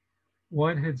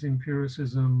 Whitehead's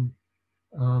empiricism,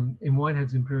 in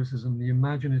Whitehead's empiricism, the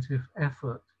imaginative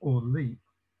effort or leap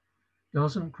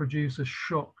doesn't produce a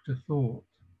shock to thought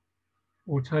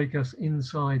or take us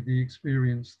inside the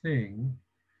experienced thing,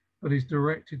 but is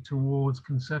directed towards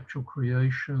conceptual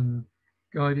creation,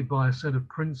 guided by a set of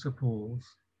principles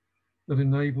that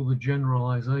enable the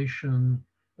generalization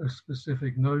of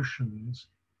specific notions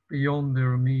beyond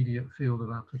their immediate field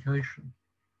of application.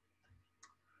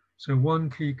 So one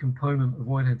key component of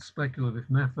Whitehead's speculative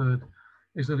method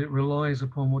is that it relies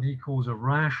upon what he calls a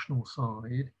rational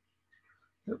side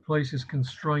that places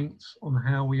constraints on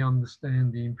how we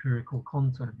understand the empirical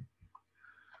content.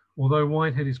 Although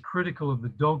Whitehead is critical of the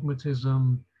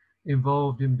dogmatism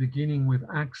involved in beginning with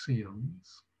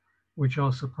axioms, which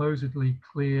are supposedly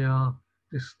clear,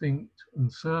 distinct,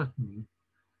 and certain,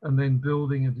 and then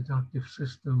building a deductive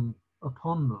system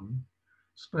upon them,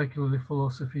 speculative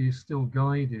philosophy is still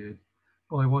guided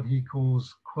by what he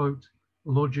calls, quote,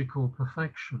 logical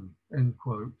perfection, end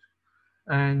quote,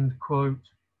 and, quote,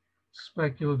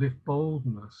 speculative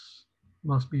boldness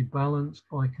must be balanced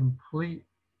by complete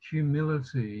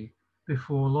humility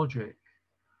before logic.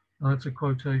 That's a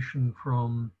quotation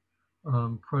from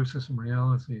Process and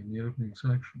Reality in the opening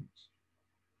sections.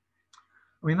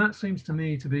 I mean, that seems to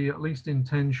me to be at least in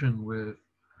tension with,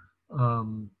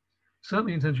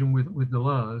 certainly in tension with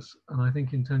Deleuze, and I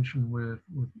think in tension with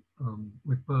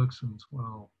Bergson as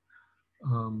well.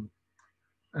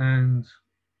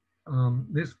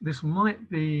 This might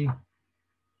be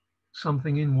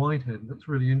something in Whitehead that's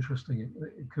really interesting.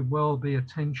 It could well be a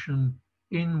tension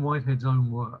in Whitehead's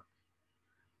own work,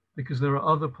 because there are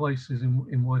other places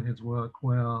in Whitehead's work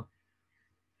where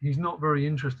he's not very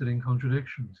interested in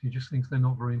contradictions. He just thinks they're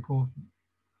not very important.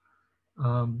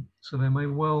 So there may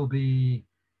well be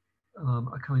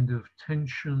a kind of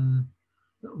tension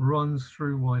that runs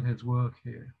through Whitehead's work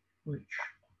here, which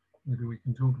maybe we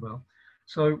can talk about.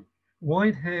 So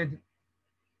Whitehead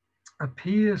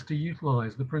appears to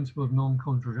utilize the principle of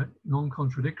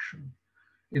non-contradiction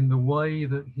in the way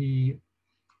that he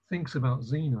thinks about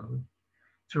Zeno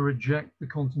to reject the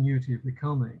continuity of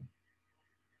becoming.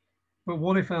 But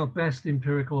what if our best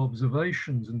empirical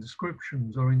observations and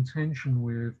descriptions are in tension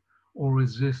with or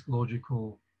resist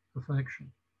logical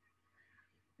perfection?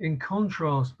 In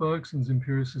contrast, Bergson's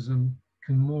empiricism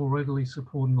can more readily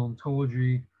support an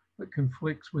ontology that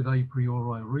conflicts with a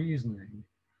priori reasoning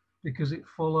because it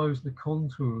follows the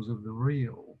contours of the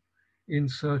real in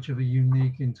search of a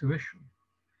unique intuition.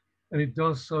 And it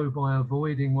does so by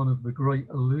avoiding one of the great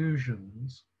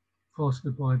illusions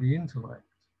fostered by the intellect,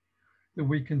 that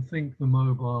we can think the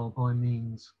mobile by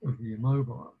means of the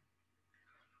immobile.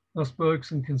 Thus,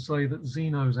 Bergson can say that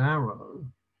Zeno's arrow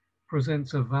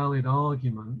presents a valid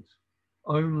argument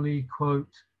only,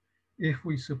 quote, if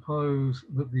we suppose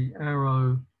that the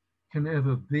arrow can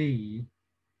ever be,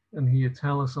 and he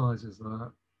italicizes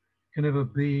that, can ever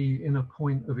be in a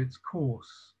point of its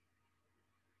course.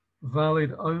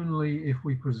 Valid only if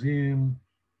we presume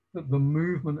that the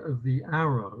movement of the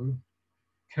arrow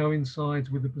coincides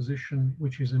with the position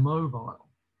which is immobile.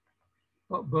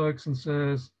 But Bergson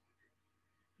says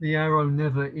the arrow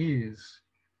never is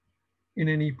in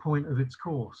any point of its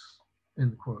course,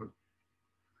 end quote.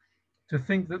 To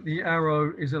think that the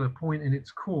arrow is at a point in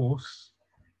its course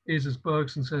is, as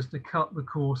Bergson says, to cut the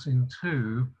course in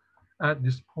two at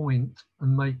this point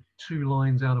and make two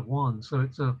lines out of one. So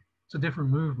it's a different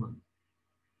movement.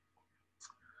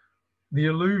 The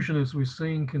illusion, as we've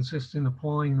seen, consists in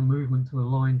applying the movement to the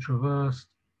line traversed,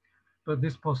 but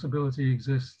this possibility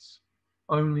exists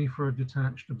only for a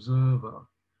detached observer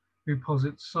who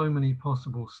posits so many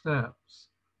possible steps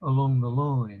along the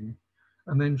line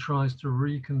and then tries to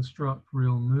reconstruct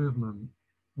real movement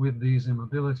with these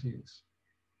immobilities.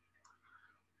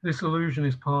 This illusion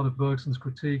is part of Bergson's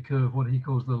critique of what he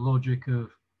calls the logic of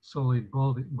solid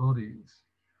bodies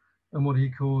and what he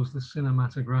calls the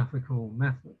cinematographical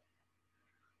method,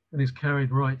 and is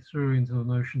carried right through into the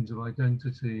notions of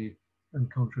identity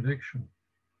and contradiction.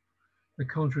 The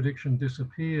contradiction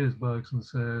disappears, Bergson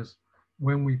says,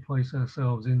 when we place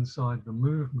ourselves inside the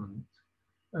movement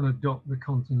and adopt the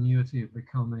continuity of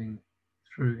becoming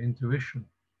through intuition.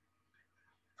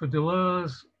 For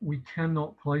Deleuze, we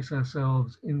cannot place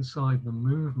ourselves inside the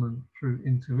movement through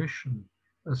intuition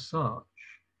as such,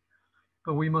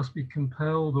 but we must be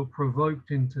compelled or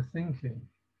provoked into thinking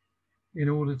in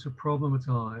order to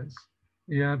problematize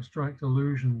the abstract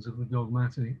illusions of the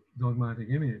dogmatic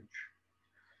image.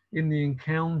 In the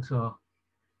encounter,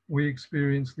 we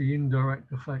experience the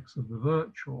indirect effects of the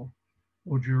virtual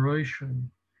or duration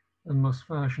and must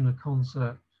fashion a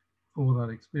concept for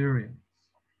that experience.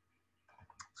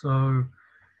 So,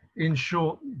 in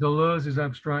short, Deleuze's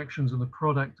abstractions are the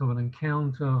product of an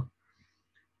encounter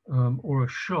or a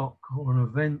shock or an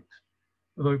event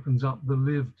that opens up the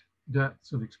lived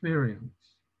depths of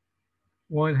experience.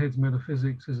 Whitehead's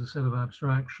metaphysics is a set of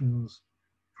abstractions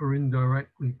for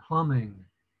indirectly plumbing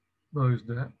those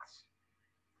depths,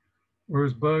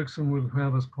 whereas Bergson would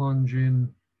have us plunge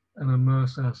in and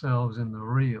immerse ourselves in the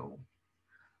real.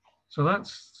 So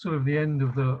that's sort of the end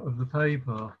of the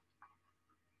paper.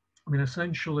 I mean,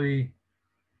 essentially,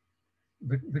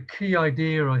 the key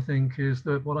idea, I think, is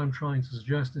that what I'm trying to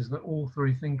suggest is that all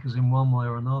three thinkers in one way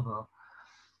or another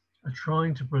are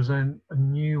trying to present a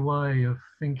new way of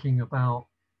thinking about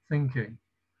thinking,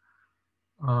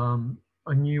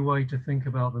 a new way to think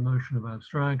about the notion of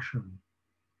abstraction.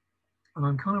 And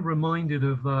I'm kind of reminded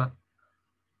of that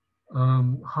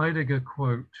Heidegger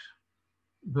quote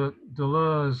that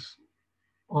Deleuze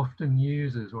often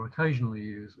uses or occasionally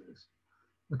uses,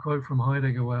 the quote from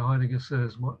Heidegger where Heidegger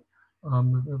says,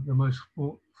 the most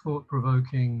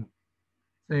thought-provoking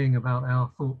thing about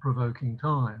our thought-provoking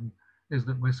time is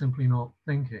that we're simply not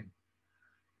thinking.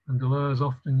 And Deleuze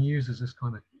often uses this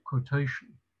kind of quotation.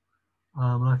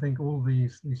 And I think all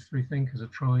these three thinkers are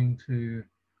trying to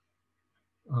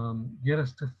get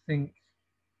us to think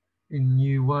in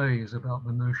new ways about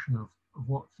the notion of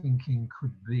what thinking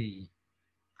could be.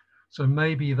 So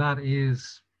maybe that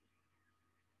is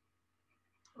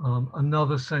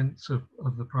another sense of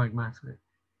the pragmatic,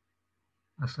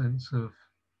 a sense of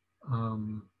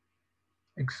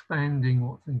expanding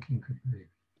what thinking could be.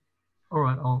 All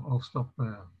right, I'll stop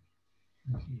there.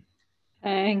 Thank you.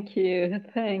 Thank you.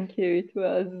 Thank you. It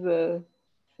was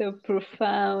so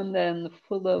profound and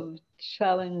full of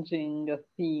challenging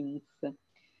themes.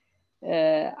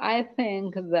 I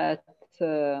think that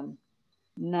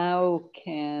now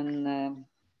can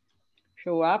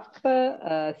show up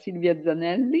Silvia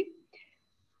Zanelli,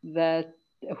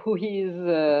 who is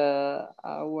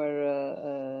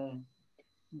our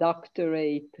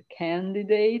doctorate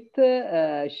candidate.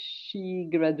 She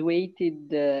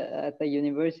graduated at the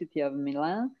University of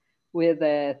Milan with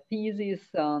a thesis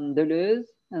on Deleuze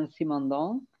and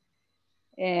Simondon.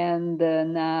 And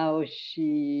now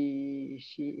she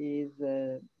is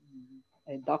a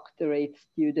doctorate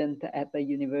student at the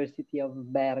University of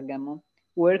Bergamo,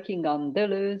 working on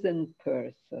Deleuze and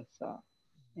Peirce,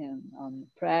 and on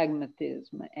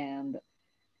pragmatism and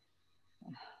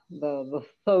the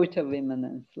thought of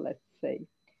immanence, let's say.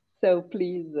 So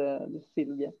please,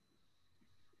 Silvia.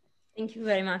 Thank you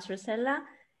very much, Rossella.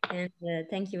 And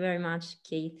thank you very much,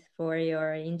 Keith, for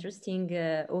your interesting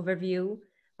overview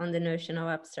on the notion of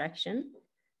abstraction.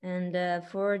 And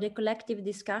for the collective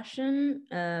discussion,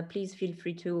 please feel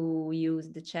free to use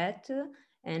the chat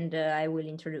and I will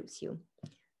introduce you.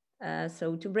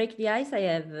 So to break the ice, I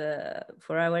have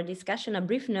for our discussion a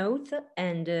brief note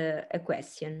and a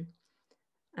question.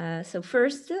 So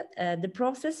first, the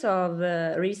process of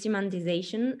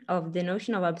resemantization of the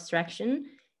notion of abstraction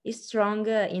is strong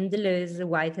in Deleuze,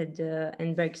 Whitehead,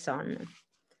 and Bergson.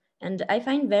 And I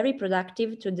find very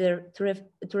productive to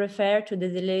refer to the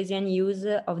Deleuzian use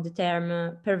of the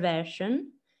term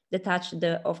perversion, detached,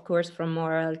 of course, from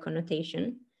moral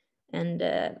connotation. And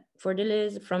for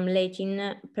Deleuze, from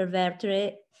Latin,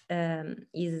 pervertere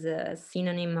is a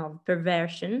synonym of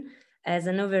perversion as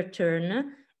an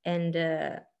overturn, and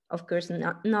of course,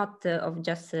 not of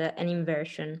just an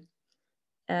inversion.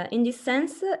 In this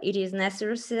sense, it is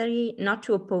necessary not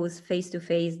to oppose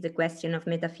face-to-face the question of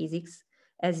metaphysics,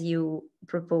 as you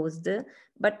proposed,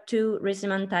 but to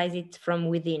resemantize it from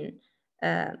within.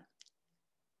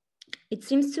 It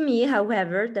seems to me,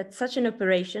 however, that such an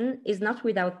operation is not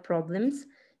without problems,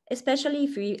 especially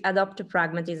if we adopt a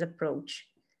pragmatist approach.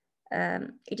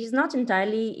 It is not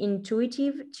entirely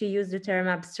intuitive to use the term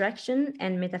abstraction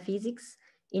and metaphysics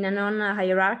in a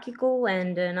non-hierarchical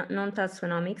and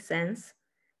non-taxonomic sense.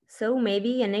 So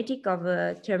maybe an ethic of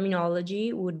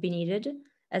terminology would be needed,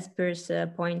 as Peirce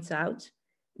points out,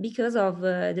 because of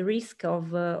the risk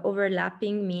of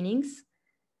overlapping meanings.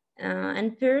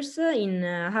 And Peirce, in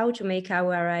How to Make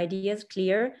Our Ideas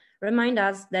Clear, remind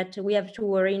us that we have to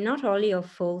worry not only of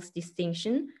false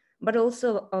distinction, but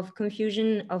also of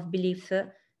confusion of belief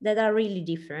that are really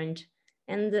different.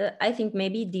 And I think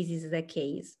maybe this is the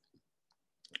case.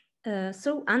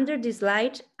 So under this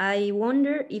light, I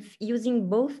wonder if using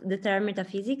both the term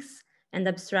metaphysics and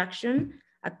abstraction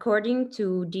according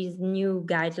to this new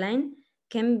guideline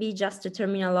can be just a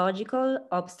terminological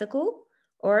obstacle,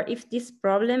 or if this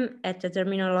problem at a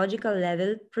terminological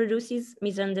level produces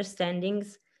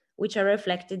misunderstandings which are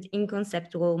reflected in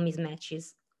conceptual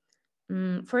mismatches.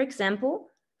 For example,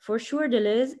 for sure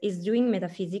Deleuze is doing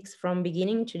metaphysics from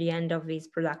beginning to the end of his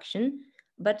production,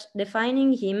 but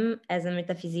defining him as a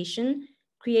metaphysician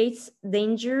creates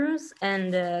dangerous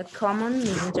and common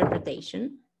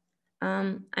misinterpretation.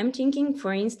 I'm thinking,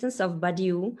 for instance, of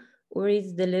Badiou, who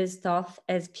is Deleuze thought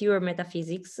as pure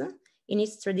metaphysics in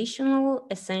its traditional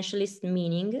essentialist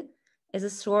meaning, as a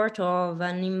sort of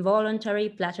an involuntary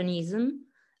Platonism,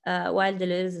 while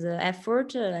Deleuze's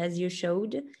effort, as you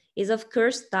showed, is of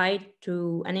course tied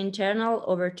to an internal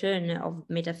overturn of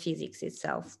metaphysics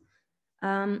itself.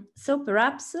 So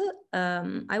perhaps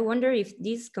I wonder if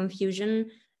this confusion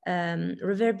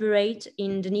reverberate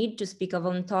in the need to speak of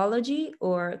ontology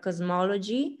or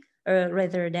cosmology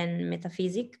rather than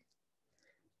metaphysics.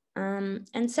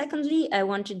 And secondly, I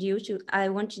wanted you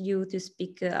to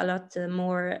speak a lot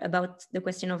more about the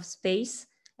question of space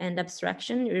and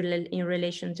abstraction in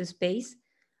relation to space,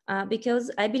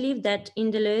 because I believe that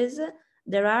in Deleuze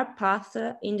there are paths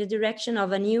in the direction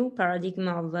of a new paradigm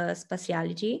of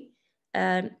spatiality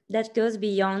that goes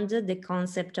beyond the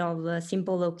concept of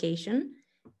simple location,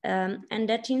 and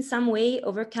that in some way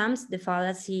overcomes the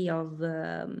fallacy of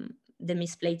the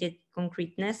misplaced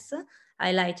concreteness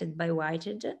highlighted by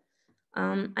Whitehead.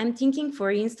 I'm thinking,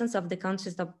 for instance, of the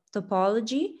concept of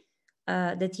topology,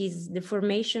 that is the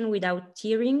formation without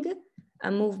tearing,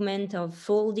 a movement of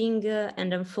folding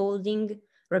and unfolding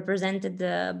represented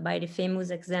by the famous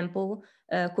example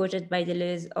quoted by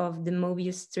Deleuze of the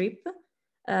Mobius strip.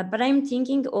 But I'm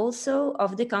thinking also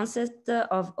of the concept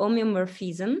of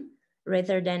homeomorphism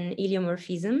rather than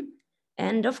heliomorphism,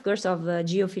 and of course of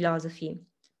geophilosophy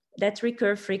that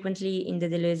recur frequently in the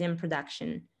Deleuzean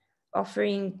production,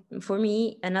 offering for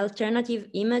me an alternative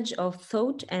image of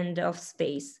thought and of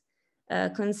space,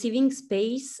 conceiving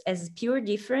space as pure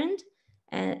difference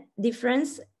and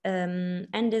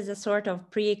as a sort of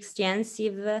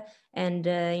pre-extensive and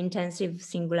intensive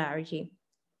singularity.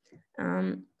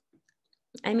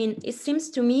 I mean, it seems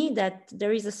to me that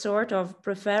there is a sort of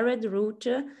preferred route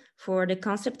for the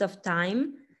concept of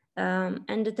time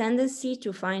and the tendency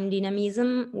to find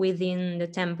dynamism within the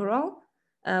temporal,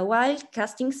 while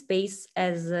casting space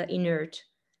as inert.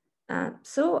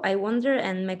 So I wonder,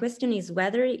 and my question is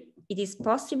whether it is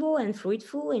possible and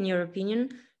fruitful, in your opinion,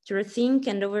 to rethink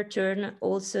and overturn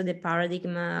also the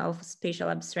paradigm of spatial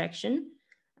abstraction,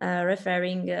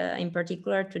 referring in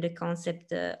particular to the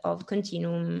concept of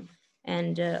continuum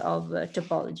and of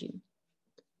topology.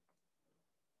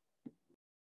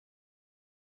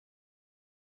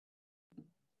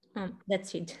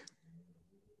 That's it.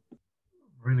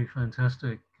 Really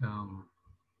fantastic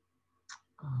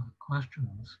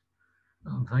questions.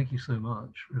 Thank you so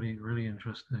much. Really, really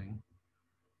interesting.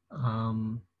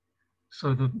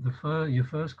 So your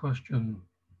first question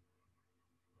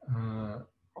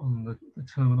on the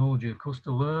terminology, of course,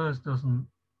 Deleuze doesn't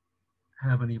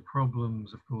have any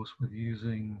problems, of course, with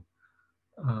using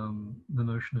the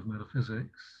notion of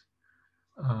metaphysics.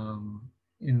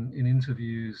 In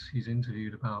interviews, he's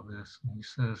interviewed about this, and he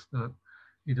says that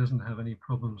he doesn't have any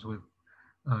problems with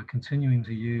continuing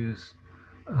to use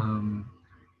the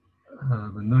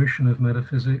notion of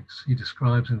metaphysics. He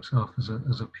describes himself as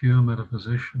a pure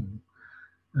metaphysician,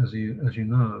 as you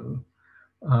know.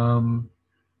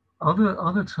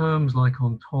 Other terms like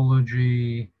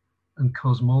ontology and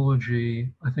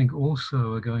cosmology, I think,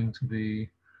 also are going to be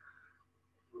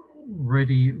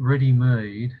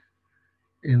ready-made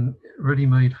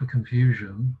for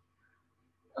confusion.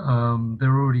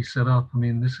 They're already set up. I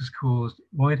mean, this has caused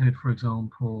Whitehead, for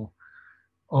example,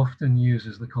 often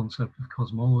uses the concept of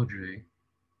cosmology.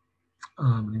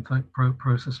 In fact,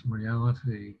 process and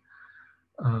reality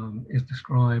is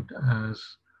described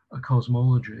as a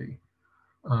cosmology.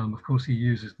 Of course, he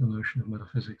uses the notion of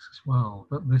metaphysics as well,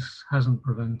 but this hasn't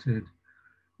prevented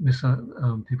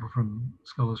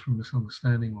scholars from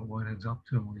misunderstanding what Whitehead's up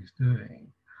to and what he's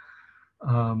doing.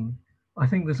 I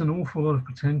think there's an awful lot of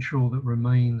potential that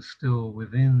remains still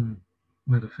within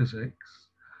metaphysics.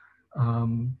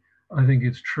 I think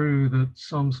it's true that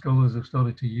some scholars have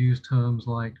started to use terms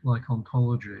like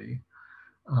ontology.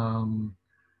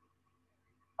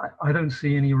 I don't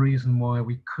see any reason why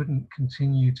we couldn't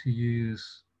continue to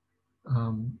use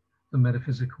the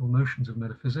metaphysical notions of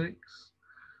metaphysics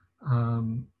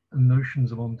and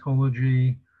notions of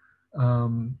ontology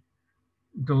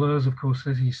Deleuze, of course,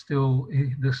 says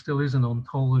there still is an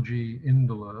ontology in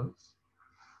Deleuze.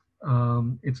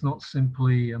 It's not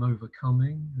simply an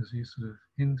overcoming, as you sort of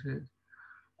hinted.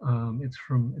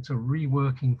 It's a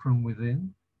reworking from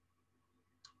within,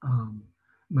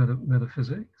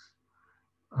 metaphysics.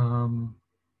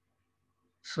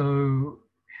 So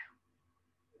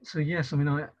yes, I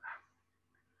mean,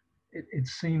 it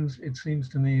seems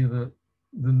to me that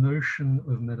the notion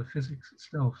of metaphysics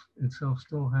itself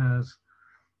still has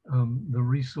the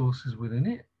resources within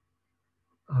it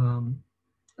and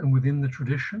within the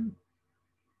tradition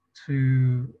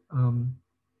to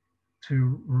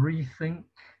rethink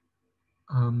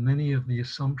many of the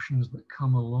assumptions that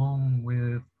come along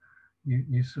with,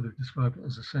 you sort of described it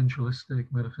as essentialistic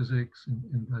metaphysics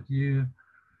in Badiou.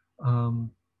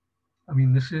 I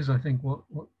mean, this is, I think, what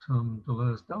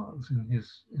Deleuze does in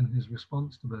his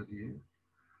response to Badiou,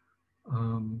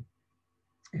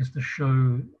 is to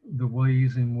show the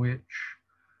ways in which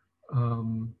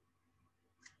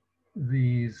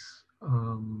these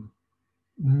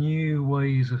new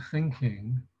ways of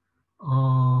thinking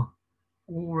are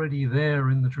already there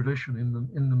in the tradition,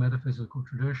 in the metaphysical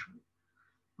tradition,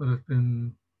 but have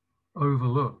been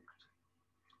overlooked.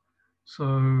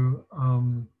 So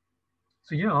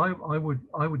yeah, I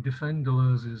would defend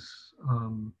Deleuze's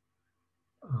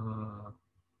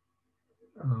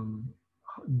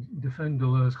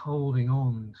holding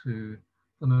on to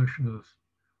the notion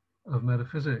of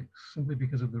metaphysics simply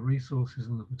because of the resources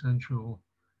and the potential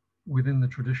within the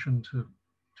tradition to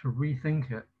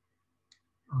rethink it.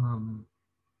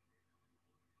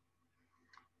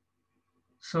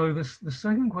 So the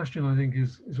second question, I think,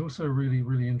 is also really,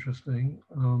 really interesting.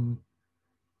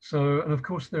 So, and of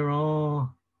course there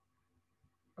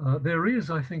is,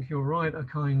 I think you're right, a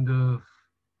kind of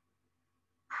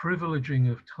privileging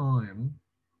of time,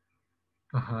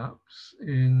 perhaps,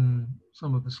 in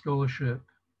some of the scholarship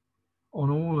on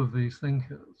all of these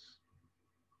thinkers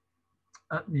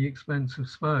at the expense of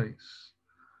space.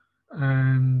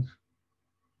 And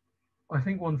I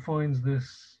think one finds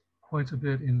this quite a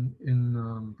bit in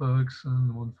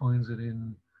Bergson, one finds it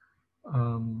in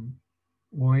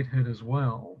Whitehead as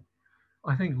well.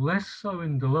 I think less so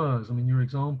in Deleuze. I mean, your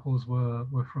examples were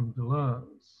from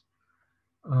Deleuze.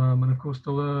 And of course,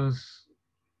 Deleuze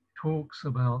talks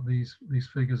about these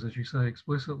figures, as you say,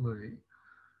 explicitly.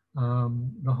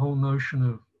 The whole notion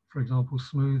of, for example,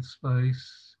 smooth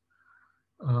space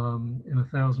in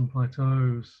 1,000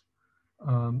 Plateaus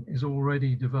is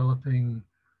already developing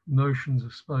notions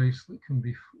of space that can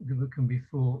be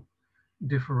thought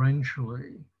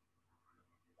differentially.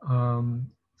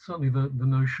 Certainly the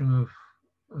notion of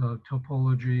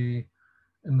topology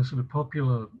and the sort of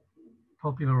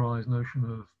popularized notion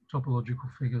of topological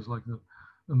figures like the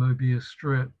Mobius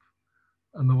strip,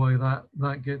 and the way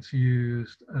that gets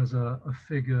used as a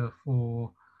figure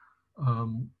for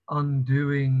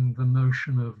undoing the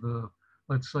notion of the,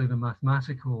 let's say, the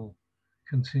mathematical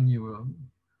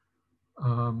continuum,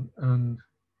 and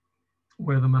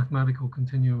where the mathematical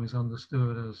continuum is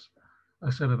understood as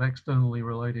a set of externally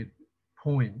related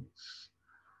points.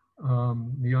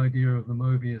 The idea of the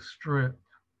Mobius strip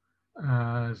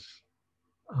as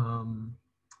a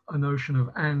notion of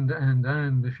and,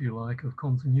 if you like, of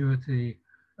continuity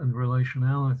and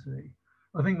relationality.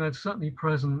 I think that's certainly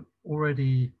present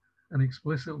already and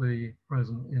explicitly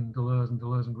present in Deleuze and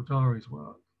Guattari's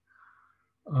work.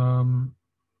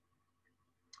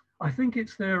 I think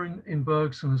it's there in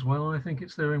Bergson as well. I think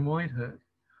it's there in Whitehead.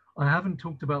 I haven't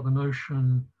talked about the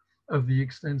notion of the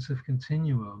extensive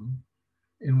continuum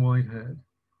in Whitehead,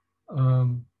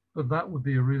 but that would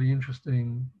be a really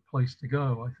interesting place to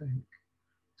go, I think,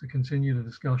 to continue the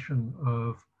discussion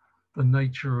of the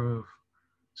nature of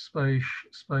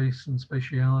space and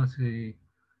spatiality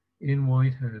in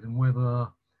Whitehead, and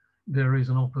whether there is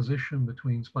an opposition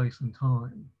between space and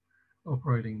time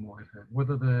operating in Whitehead,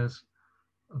 whether there's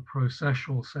a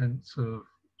processual sense of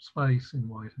space in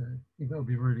Whitehead. I think that would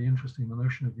be really interesting, the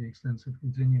notion of the extensive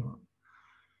continuum.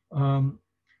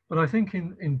 But I think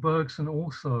in Bergson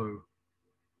also,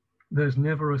 there's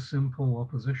never a simple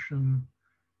opposition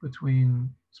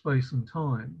between space and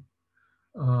time,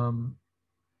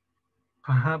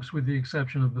 perhaps with the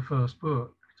exception of the first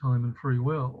book, Time and Free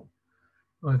Will.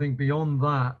 But I think beyond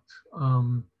that,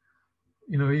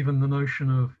 you know, even the notion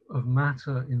of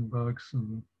matter in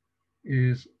Bergson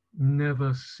is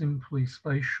never simply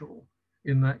spatial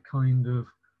in that kind of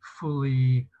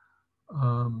fully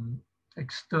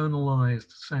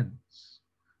externalized sense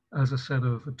as a set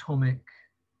of atomic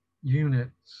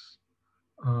units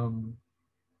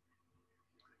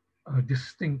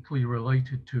distinctly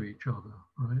related to each other,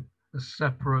 right? As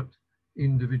separate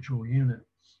individual units.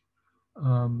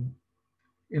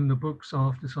 In the books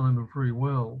after Time and Free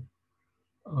Will,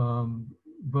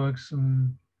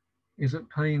 Bergson is at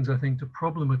pains, I think, to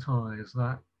problematize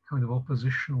that kind of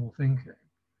oppositional thinking,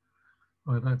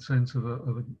 right? That sense of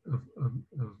a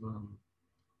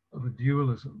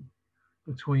dualism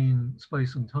between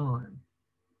space and time.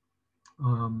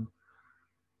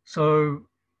 So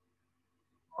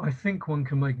I think one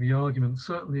can make the argument,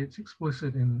 certainly it's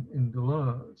explicit in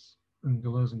Deleuze and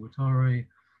Guattari,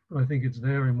 but I think it's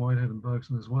there in Whitehead and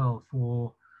Bergson as well,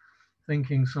 for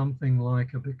thinking something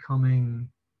like a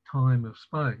becoming time of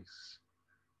space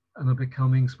and a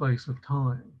becoming space of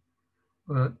time.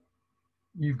 But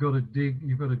you've got to dig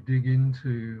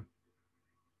into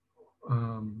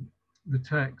the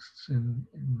texts in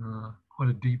quite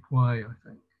a deep way, I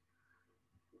think.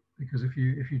 Because if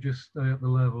you just stay at the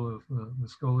level of the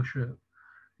scholarship,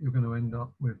 you're going to end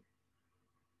up with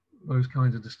those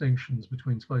kinds of distinctions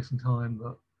between space and time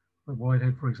that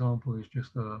Whitehead, for example, is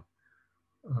just a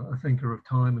thinker of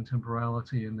time and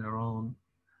temporality, and there aren't,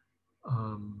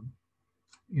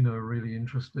 you know, really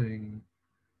interesting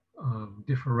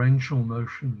differential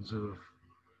notions of,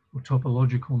 or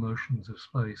topological notions of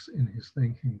space in his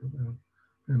thinking, but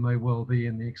there may well be,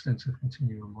 in the extensive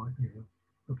continuum might be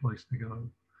the place to go.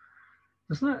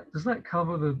 Does that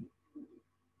cover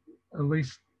at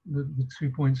least the 2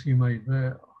 points you made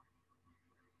there?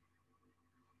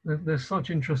 There's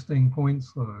such interesting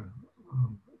points, though.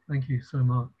 Thank you so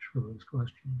much for those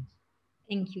questions.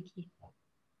 Thank you, Keith.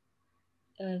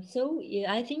 So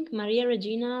yeah, I think Maria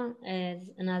Regina has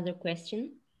another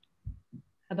question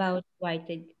about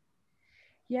Whitehead.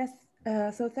 Yes,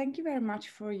 so thank you very much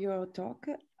for your talk.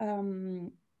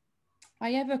 I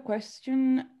have a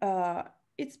question.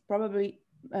 It's probably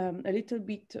a little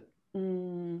bit,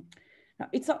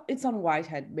 it's on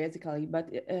Whitehead basically, but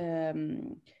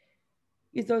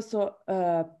it's also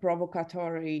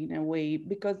provocatory in a way,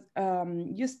 because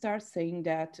you start saying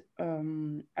that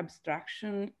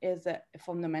abstraction is a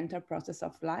fundamental process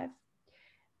of life,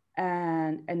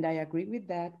 and I agree with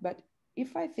that. But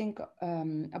if I think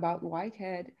about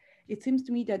Whitehead, it seems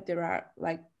to me that there are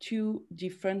like two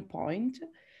different points.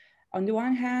 On the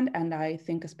one hand, and I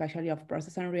think especially of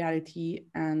process and reality,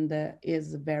 and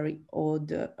is very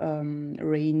odd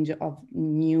range of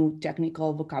new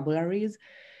technical vocabularies,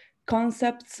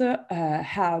 concepts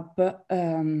help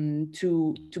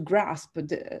to grasp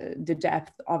the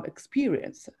depth of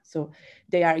experience. So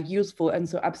they are useful, and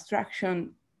so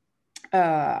abstraction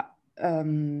are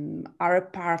a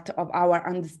part of our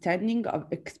understanding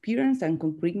of experience and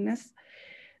concreteness.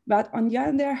 But on the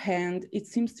other hand, it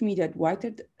seems to me that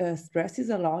Whitehead stresses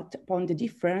a lot upon the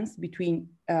difference between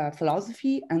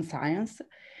philosophy and science.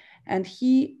 And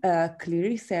he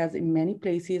clearly says in many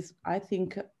places, I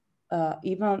think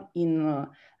even in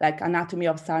like Anatomy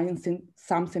of Science and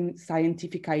some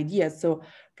scientific ideas, so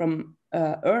from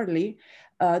early,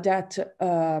 that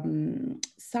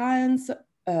science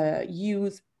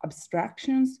use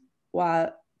abstractions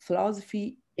while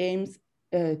philosophy aims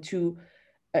to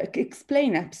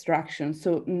explain abstraction.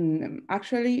 So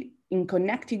actually in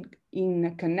connecting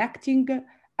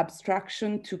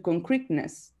abstraction to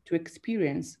concreteness, to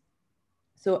experience.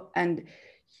 So, and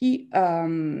he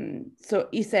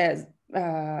says,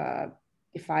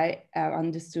 if I have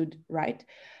understood right,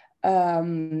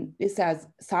 he says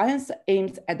science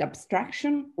aims at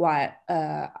abstraction while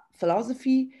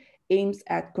philosophy aims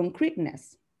at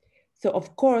concreteness. So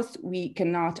of course, we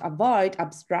cannot avoid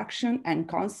abstraction and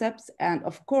concepts. And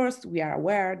of course, we are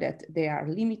aware that they are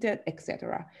limited,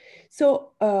 etc.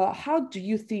 So how do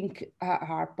you think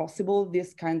are possible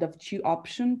this kind of two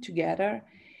options together?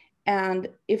 And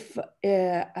if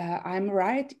I'm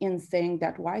right in saying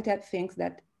that Whitehead thinks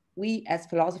that we as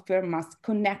philosophers must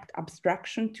connect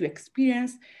abstraction to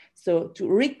experience, so to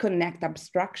reconnect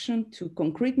abstraction to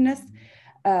concreteness,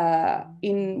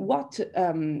 in what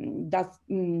does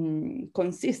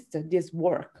consist this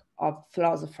work of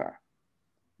philosopher,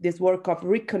 this work of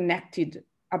reconnected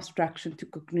abstraction to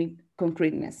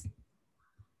concreteness?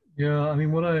 Yeah, I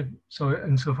mean, so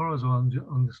insofar as I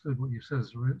understood what you said,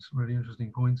 some really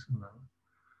interesting points in that.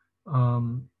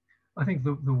 I think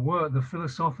the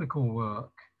philosophical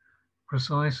work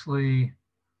precisely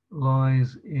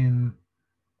lies in,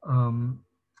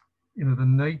 you know, the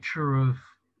nature of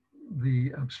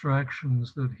the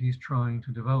abstractions that he's trying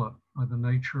to develop, by the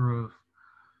nature of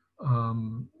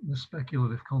the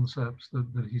speculative concepts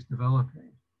that he's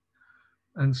developing.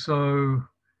 And so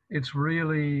it's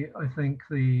really, I think,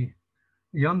 the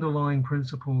underlying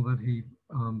principle that he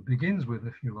begins with,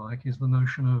 if you like, is the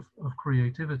notion of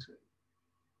creativity.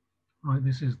 Right?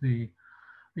 This is the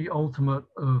the ultimate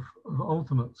of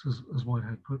ultimates, as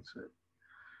Whitehead puts it.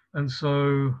 And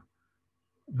so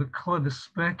the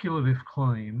speculative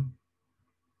claim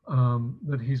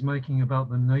that he's making about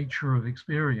the nature of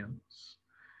experience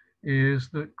is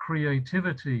that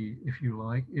creativity, if you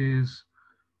like, is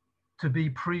to be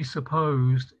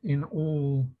presupposed in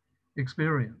all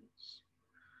experience.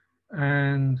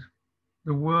 And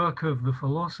the work of the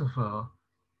philosopher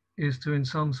is to, in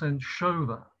some sense, show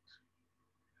that.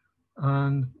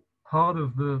 And part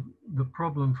of the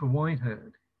problem for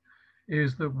Whitehead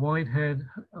is that Whitehead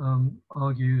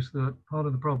argues that part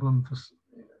of the problem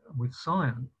with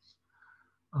science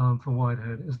for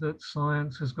Whitehead is that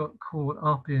science has got caught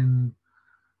up in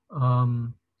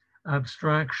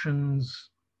abstractions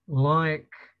like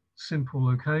simple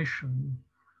location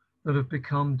that have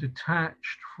become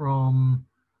detached from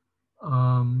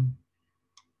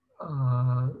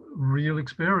real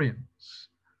experience.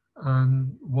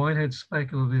 And Whitehead's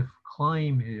speculative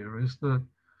claim here is that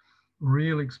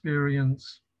real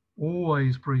experience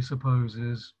always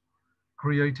presupposes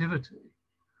creativity.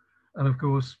 And of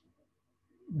course,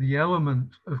 the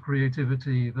element of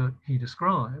creativity that he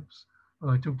describes, that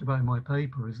I talked about in my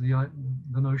paper, is the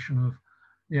notion of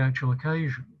the actual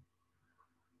occasion.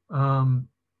 And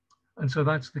so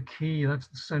that's the key, that's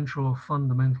the central or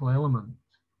fundamental element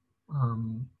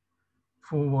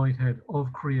for Whitehead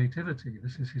of creativity.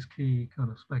 This is his key kind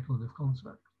of speculative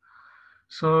concept.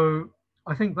 So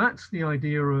I think that's the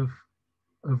idea of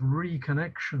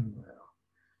reconnection there.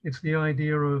 It's the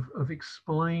idea of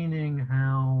explaining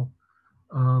how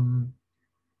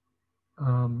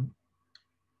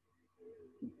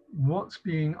what's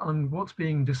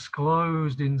being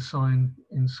disclosed in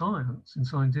science, in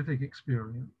scientific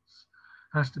experience,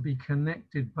 has to be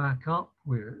connected back up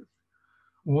with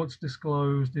what's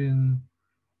disclosed in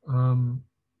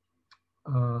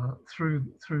through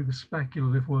the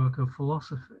speculative work of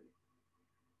philosophy.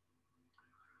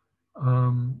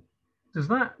 Does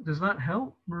that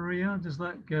help, Maria? Does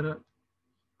that get at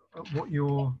what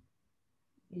your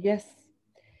Yes.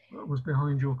 What was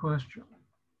behind your question?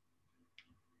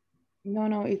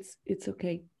 No, it's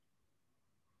okay.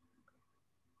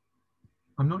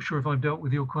 I'm not sure if I've dealt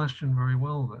with your question very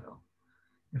well there,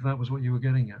 if that was what you were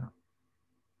getting at.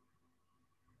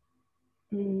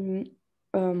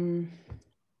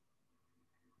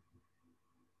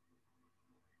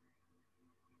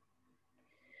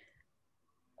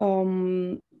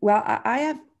 Well, I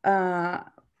have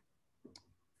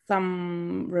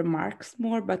some remarks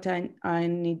more, but I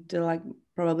need to, like,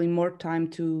 probably more time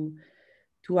to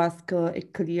ask a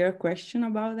clear question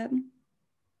about them.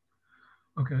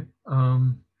 Okay.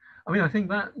 I mean, I think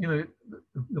that,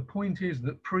 the point is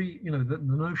that the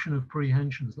notion of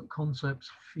prehensions, that concepts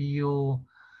feel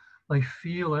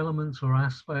elements or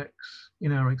aspects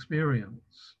in our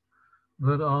experience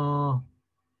that are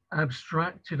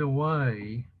abstracted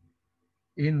away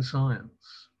in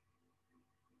science.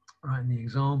 Right, and the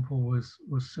example was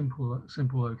simple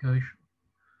location.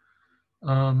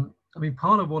 I mean,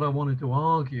 part of what I wanted to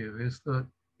argue is that,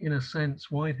 in a sense,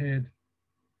 Whitehead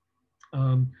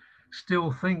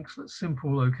still thinks that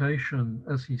simple location,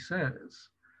 as he says,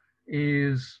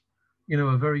 is,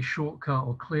 a very shortcut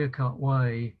or clear-cut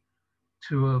way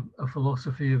to a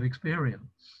philosophy of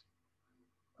experience.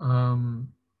 And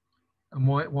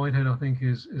Whitehead, I think,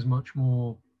 is much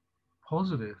more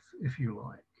positive, if you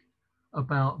like,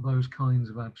 about those kinds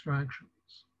of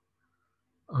abstractions.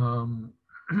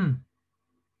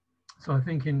 So I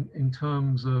think in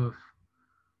terms of,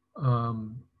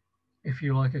 if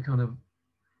you like, a kind of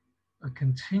a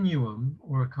continuum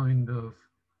or a kind of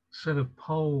set of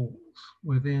poles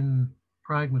within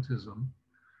pragmatism,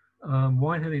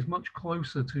 Whitehead is much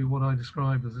closer to what I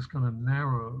described as this kind of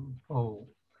narrow pole,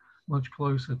 much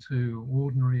closer to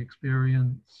ordinary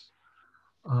experience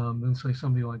than, say,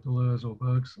 somebody like Deleuze or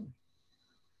Bergson.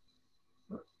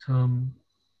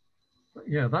 But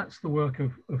yeah, that's the work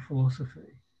of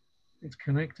philosophy. It's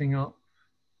connecting up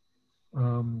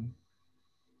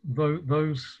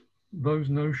those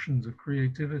notions of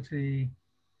creativity,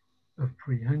 of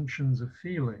prehensions, of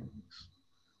feelings,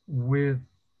 with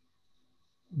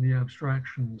the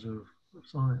abstractions of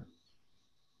science.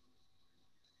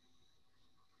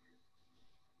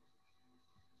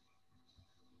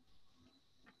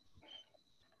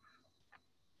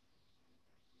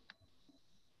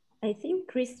 I think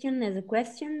Christian has a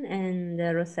question, and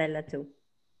Rosella too.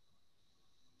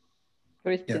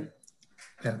 Christian.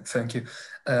 Yeah, thank you.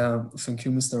 Thank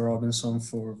you, Mr. Robinson,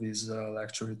 for this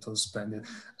lecture. It was splendid.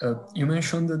 You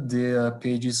mentioned the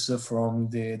pages from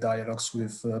the dialogues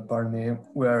with Barnet,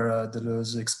 where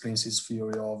Deleuze explains his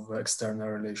theory of external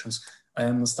relations. I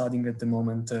am studying at the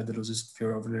moment Deleuze's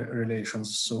theory of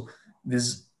relations. So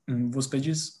those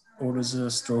pages always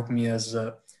struck me as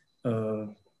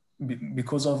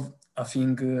because of a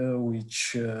thing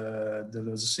which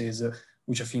Deleuze says,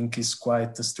 which I think is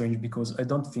quite strange, because I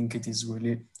don't think it is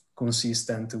really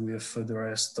consistent with the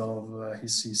rest of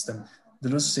his system.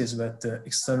 Deleuze says that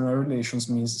external relations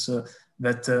means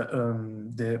that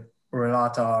the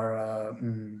relata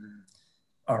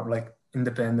are like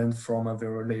independent from the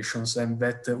relations, and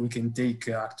that we can take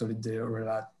actually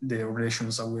the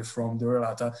relations away from the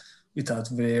relata without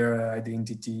their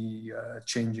identity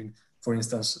changing. For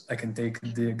instance, I can take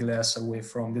the glass away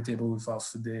from the table without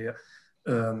the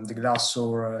glass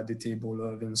or the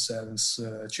table themselves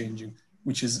changing,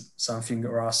 which is something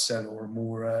Russell or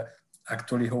Moore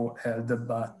actually held,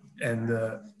 but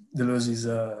Deleuze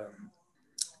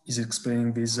is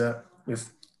explaining this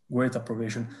with great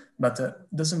approbation. But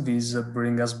doesn't this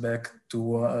bring us back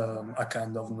to a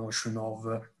kind of notion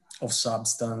of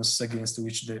substance against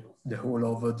which the whole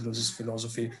of Deleuze's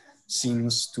philosophy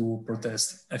seems to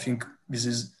protest? I think this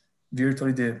is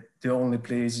virtually the only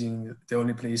place in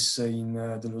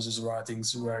Deleuze's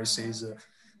writings where he says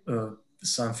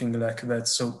something like that.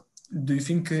 So do you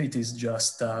think it is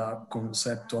just a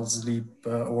conceptual sleep,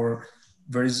 or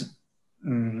there is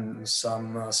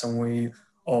some way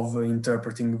of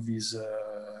interpreting these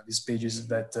pages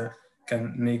that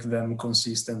can make them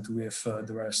consistent with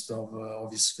the rest of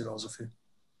his philosophy?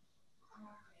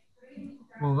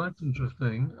 Well, that's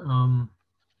interesting.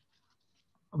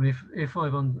 I mean, if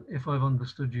I've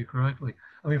understood you correctly,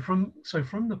 I mean,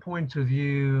 from the point of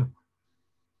view,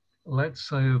 let's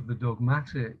say, of the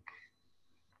dogmatic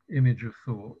image of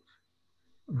thought,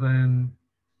 then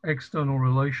external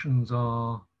relations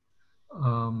are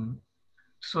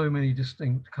so many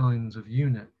distinct kinds of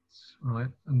units, right?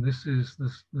 And this is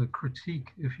the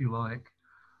critique, if you like,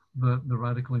 that the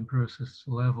radical empiricists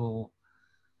level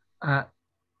at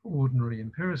ordinary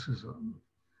empiricism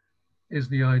is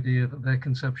the idea that their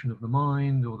conception of the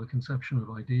mind or the conception of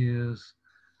ideas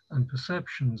and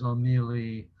perceptions are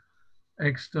merely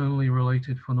externally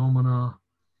related phenomena,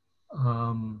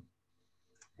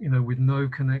 with no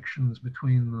connections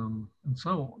between them and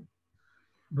so on.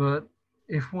 But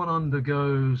if one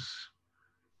undergoes,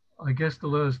 I guess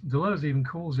Deleuze even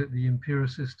calls it the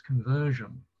empiricist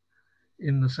conversion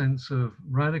in the sense of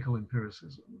radical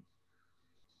empiricism,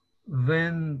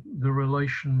 then the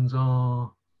relations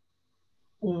are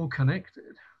all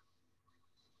connected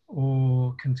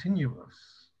or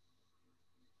continuous,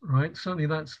 right? Certainly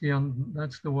that's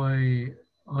the way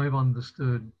I've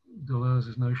understood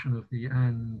Deleuze's notion of the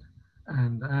and,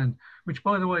 which,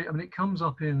 by the way, I mean, it comes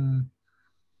up in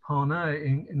Parnay,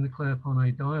 in the Claire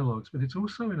Parnay dialogues, but it's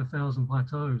also in A Thousand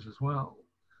Plateaus as well,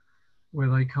 where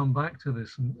they come back to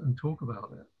this and talk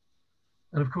about it.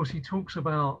 And of course, he talks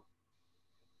about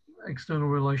external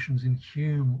relations in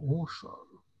Hume also.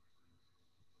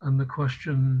 And the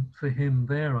question for him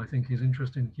there, I think, his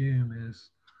interest in Hume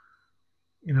is,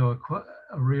 a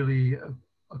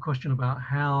question about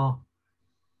how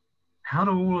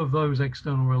do all of those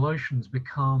external relations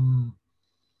become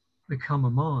a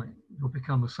mind or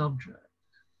become a subject.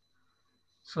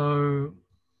 So,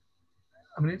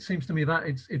 I mean, it seems to me that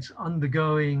it's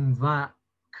undergoing that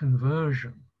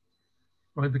conversion,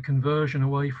 right? The conversion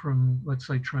away from, let's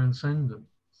say, transcendence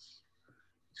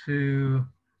to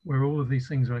where all of these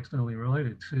things are externally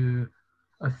related, to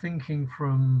a thinking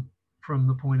from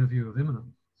the point of view of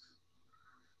immanence.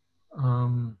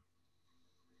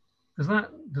 Does that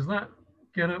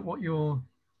get at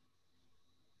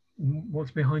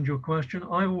what's behind your question?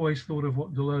 I've always thought of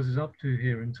what Deleuze is up to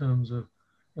here in terms of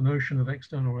the notion of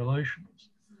external relations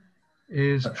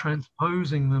is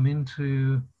transposing them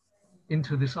into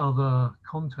this other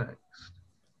context.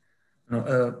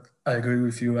 No, I agree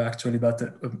with you actually, but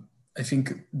I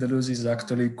think Deleuze is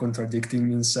actually contradicting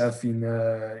himself in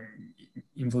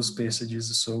those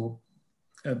passages. So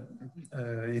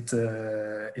it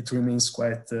remains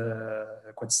quite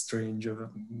strange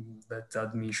that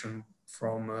admission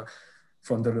from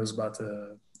Deleuze, but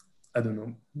I don't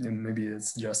know. Maybe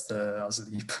it's just a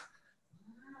sleep.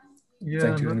 Yeah,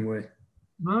 thank you anyway.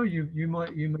 No, you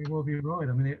may well be right.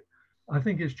 I mean, I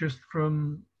think it's just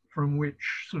from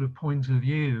which sort of point of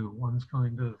view one's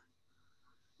kind of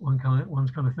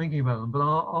thinking about them.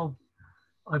 But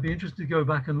I'd be interested to go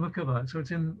back and look at that. So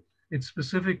it's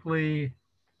specifically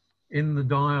in the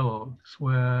dialogues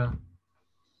where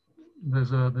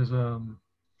there's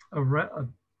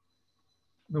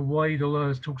the way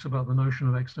Deleuze talks about the notion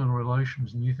of external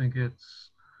relations, and you think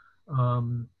it's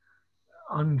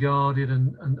unguarded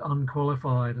and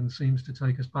unqualified, and seems to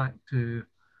take us back to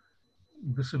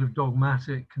the sort of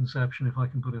dogmatic conception, if I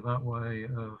can put it that way,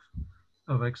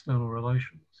 of external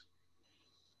relations.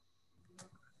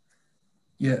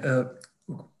 Yeah,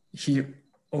 he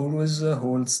always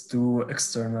holds to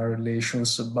external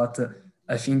relations, but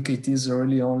I think it is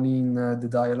really only in the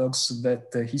dialogues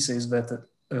that he says that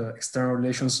external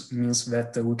relations means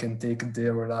that we can take the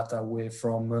relata away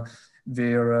from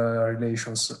their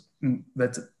relations.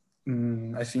 But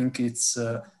I think it's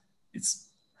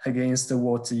against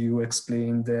what you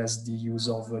explained as the use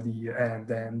of the and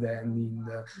in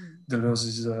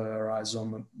Deleuze's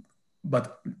rhizome.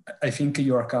 But I think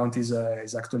your account is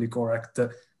actually correct.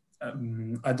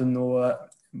 I don't know.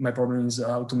 My problem is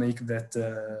how to make that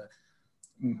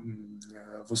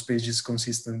those pages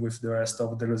consistent with the rest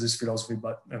of Deleuze's philosophy.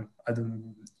 But I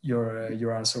don't.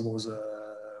 Your answer was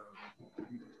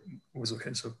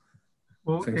okay. So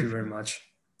Well, thank you very much.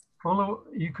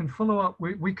 You can follow up.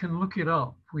 We can look it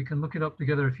up. We can look it up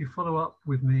together. If you follow up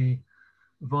with me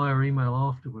via email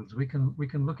afterwards, we can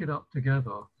look it up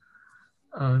together,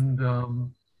 and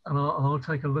I'll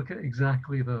take a look at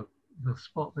exactly the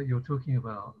spot that you're talking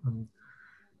about and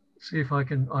see if I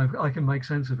can make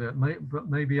sense of it. But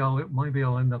maybe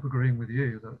I'll end up agreeing with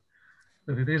you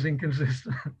that it is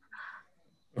inconsistent.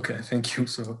 Okay, thank you.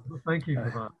 So thank you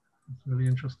for that. It's really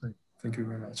interesting. Thank you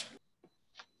very much.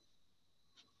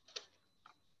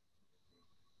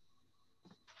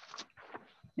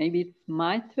 Maybe it's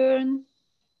my turn.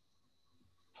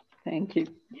 Thank you.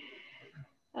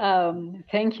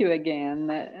 Thank you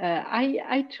again.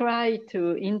 I try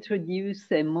to introduce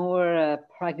a more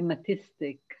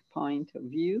pragmatistic point of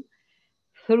view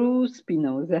through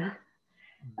Spinoza.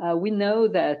 We know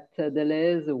that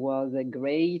Deleuze was a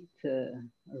great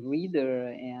reader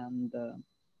and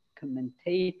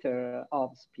commentator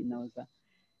of Spinoza,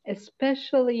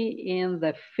 especially in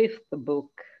the fifth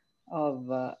book of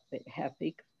the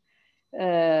Ethics.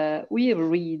 We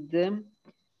read,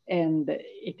 and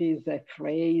it is a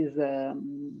phrase that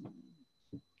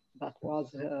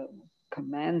was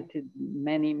commented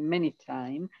many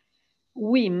times,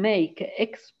 we make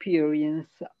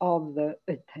experience of the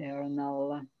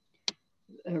eternal,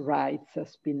 writes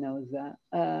Spinoza.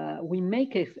 We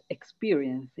make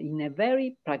experience in a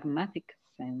very pragmatic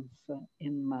sense,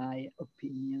 in my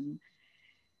opinion.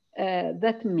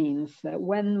 That means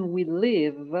when we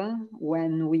live,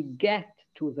 when we get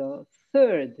to the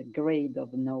third grade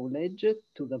of knowledge,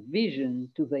 to the vision,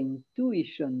 to the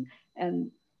intuition,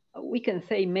 and we can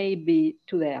say maybe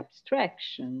to the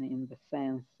abstraction in the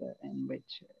sense in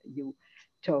which you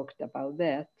talked about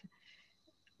that,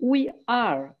 we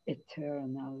are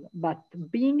eternal, but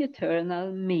being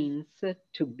eternal means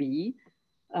to be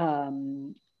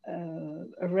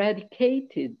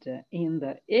eradicated in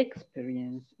the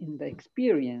experience,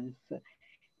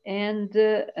 and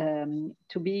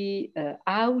to be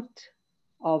out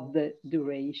of the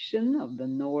duration, of the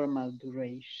normal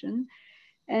duration,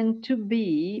 and to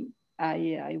be,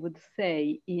 I would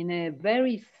say, in a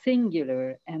very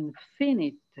singular and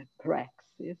finite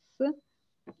praxis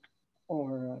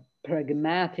or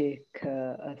pragmatic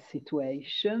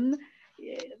situation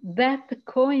that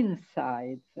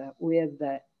coincides with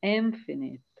the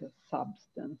infinite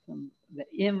substance and the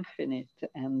infinite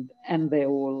and the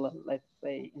all, let's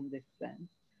say, in this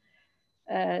sense.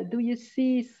 Do you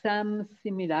see some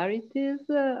similarities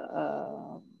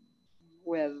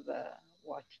with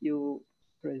what you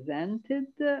presented,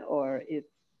 or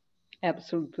it's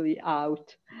absolutely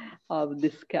out of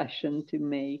discussion to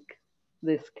make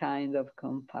this kind of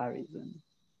comparison?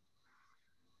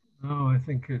 No, I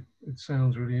think it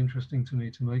sounds really interesting to me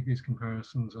to make these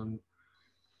comparisons, and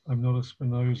I'm not a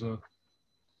Spinoza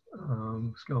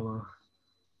scholar.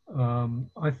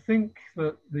 I think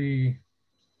that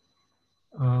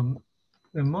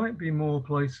there might be more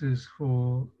places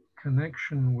for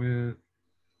connection with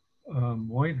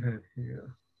Whitehead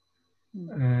here,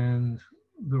 and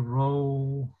the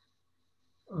role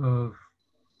of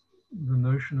the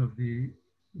notion of the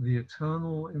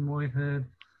eternal in Whitehead.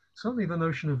 Certainly the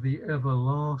notion of the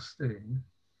everlasting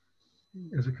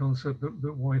is a concept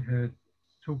that Whitehead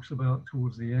talks about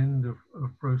towards the end of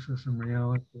Process and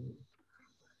Reality.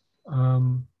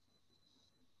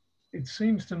 It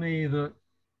seems to me that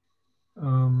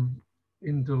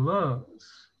in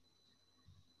Deleuze,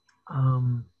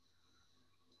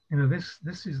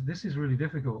 this is really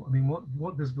difficult. I mean,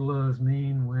 what does Deleuze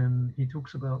mean when he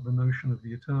talks about the notion of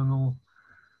the eternal?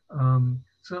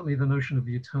 Certainly the notion of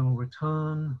the eternal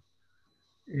return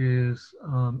is,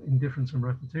 indifference and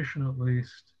repetition at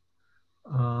least,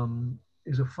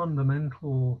 is a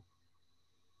fundamental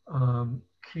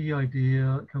key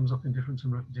idea. It comes up in difference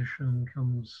and repetition,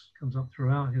 comes up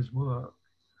throughout his work.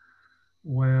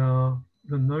 where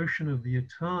the notion of the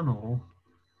eternal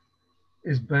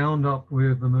is bound up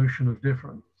with the notion of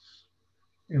difference.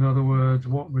 In other words,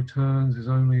 what returns is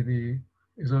only the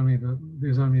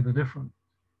different.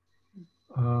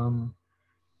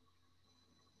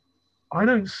 I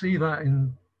don't see that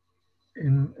in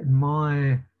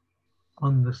my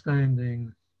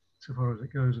understanding, so far as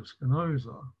it goes, of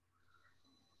Spinoza.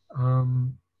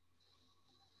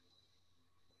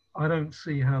 I don't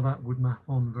see how that would map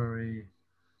on very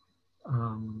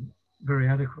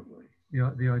adequately.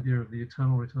 The idea of the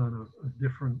eternal return of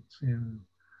difference in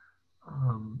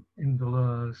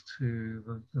Deleuze to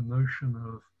the notion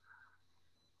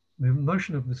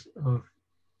of this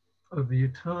of the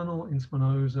eternal in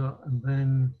Spinoza, and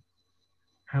then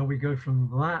how we go from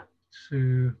that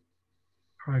to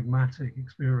pragmatic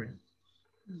experience.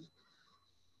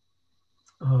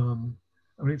 I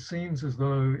mean, it seems as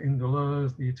though in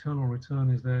Deleuze, the eternal return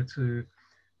is there to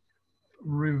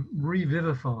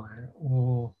revivify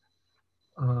or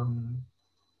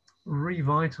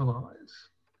revitalize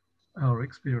our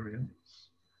experience,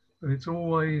 but it's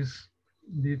always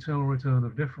the eternal return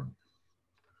of different.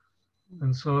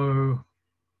 And so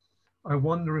I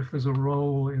wonder if there's a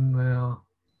role in there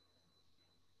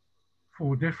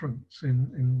for difference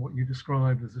in what you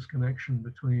described as this connection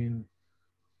between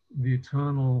the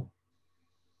eternal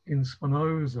in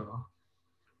Spinoza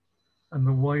and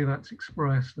the way that's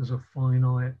expressed as a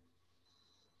finite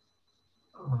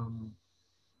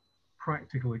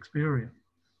practical experience.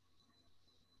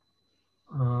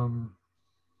 I'm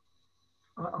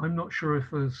not sure if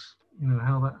there's,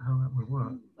 how that would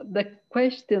work. The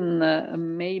question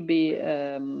maybe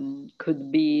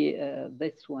could be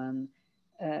this one.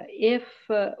 If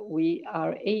we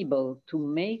are able to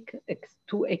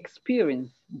to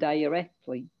experience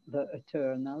directly the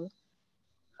eternal,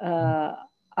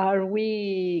 are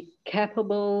we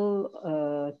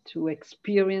capable to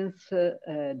experience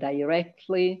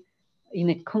directly in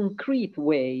a concrete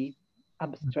way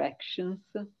abstractions,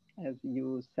 as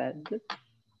you said?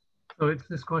 So it's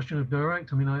this question of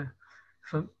direct. I mean, I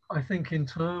think in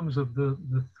terms of the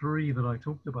three that I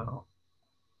talked about,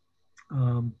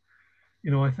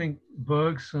 I think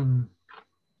Bergson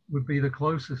would be the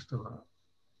closest to that.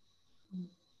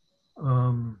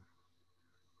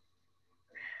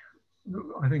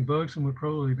 I think Bergson would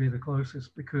probably be the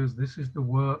closest, because this is the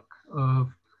work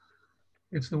of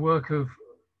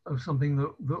something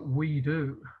that we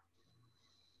do,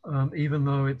 even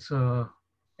though it's a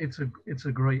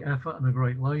great effort and a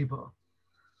great labor.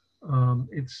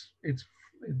 It's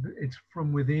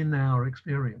from within our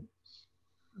experience,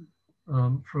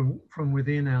 from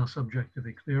within our subjective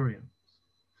experience.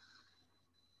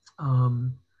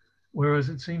 Whereas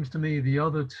it seems to me the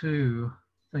other two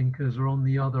thinkers are on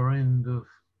the other end of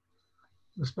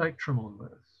the spectrum on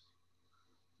this.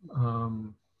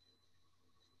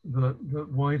 That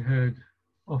Whitehead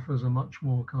offers a much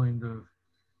more kind of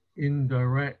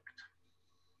indirect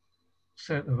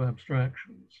set of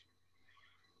abstractions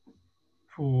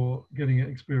for getting at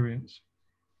experience.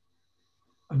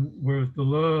 And whereas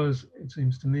Deleuze, it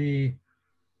seems to me,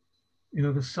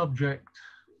 the subject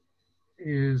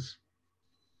is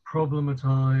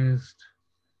problematized,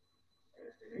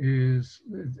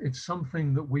 it's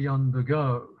something that we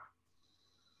undergo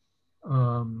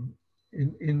in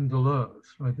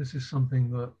Deleuze, right? This is something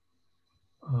that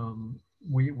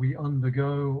we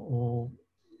undergo, or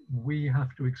we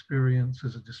have to experience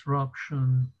as a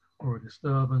disruption or a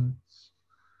disturbance.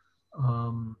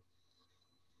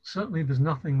 Certainly there's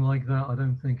nothing like that, I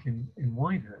don't think, in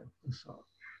Whitehead as such.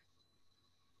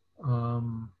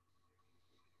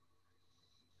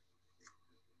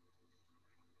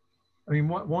 I mean,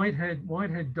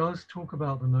 Whitehead does talk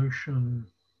about the notion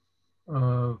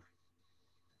of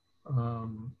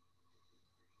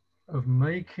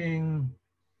making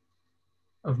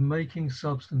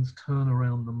substance turn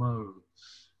around the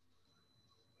modes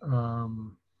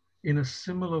in a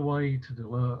similar way to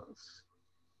Deleuze.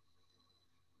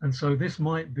 And so this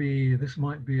might be a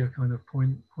kind of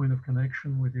point of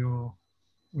connection with your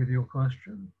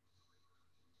question.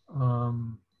 A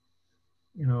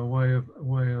way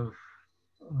of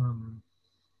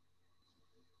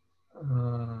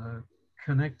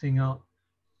connecting up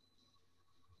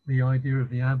the idea of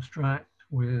the abstract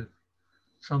with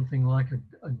something like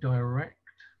a direct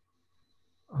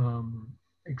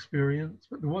experience.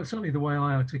 But certainly the way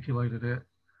I articulated it.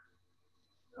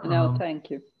 No,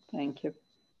 thank you.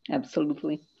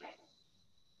 Absolutely.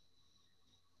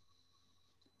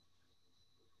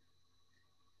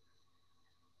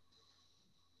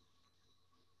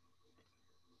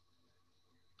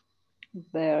 Is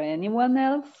there anyone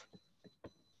else?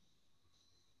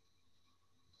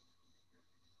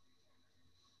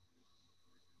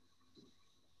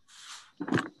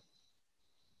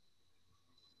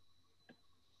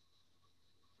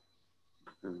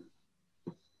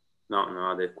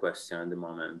 No other question at the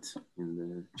moment in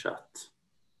the chat.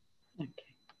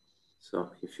 Okay.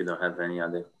 So if you don't have any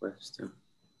other question,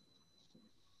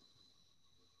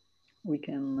 we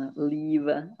can leave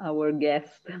our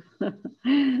guest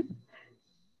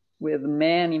with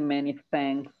many, many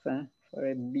thanks for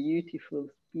a beautiful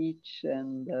speech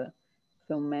and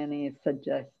so many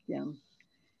suggestions.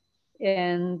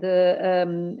 And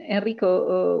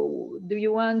Enrico, do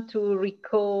you want to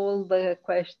recall the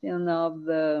question of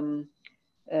the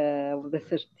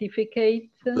certificate?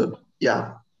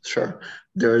 Yeah, sure.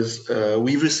 There's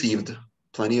we've received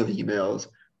plenty of emails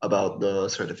about the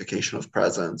certification of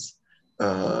presence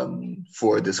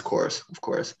for this course, of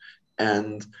course,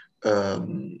 and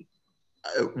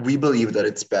we believe that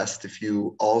it's best if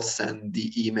you all send the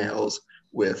emails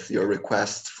with your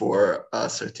request for a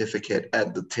certificate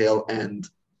at the tail end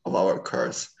of our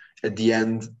course. At the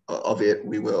end of it,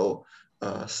 we will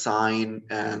sign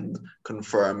and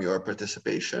confirm your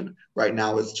participation. Right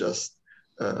now, it's just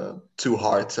too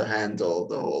hard to handle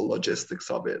the whole logistics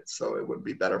of it. So it would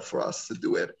be better for us to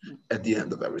do it at the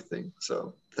end of everything.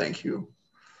 So thank you.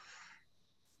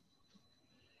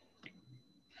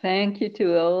 Thank you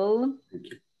to all. thank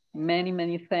you. Many,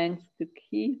 many thanks to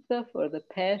Keith for the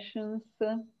patience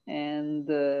and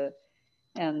to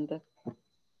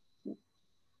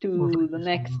the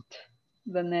next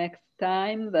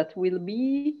time that will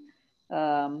be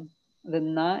the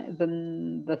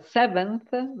 7th,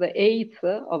 the 8th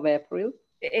of April.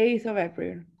 The 8th of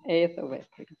April. 8th of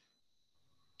April.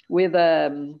 With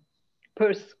a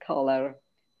Peirce color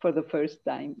for the first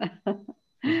time.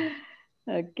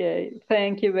 Okay,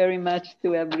 thank you very much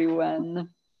to everyone.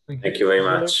 Thank you very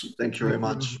much. Thank you very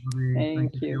much.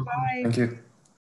 Thank you. Bye. Thank you.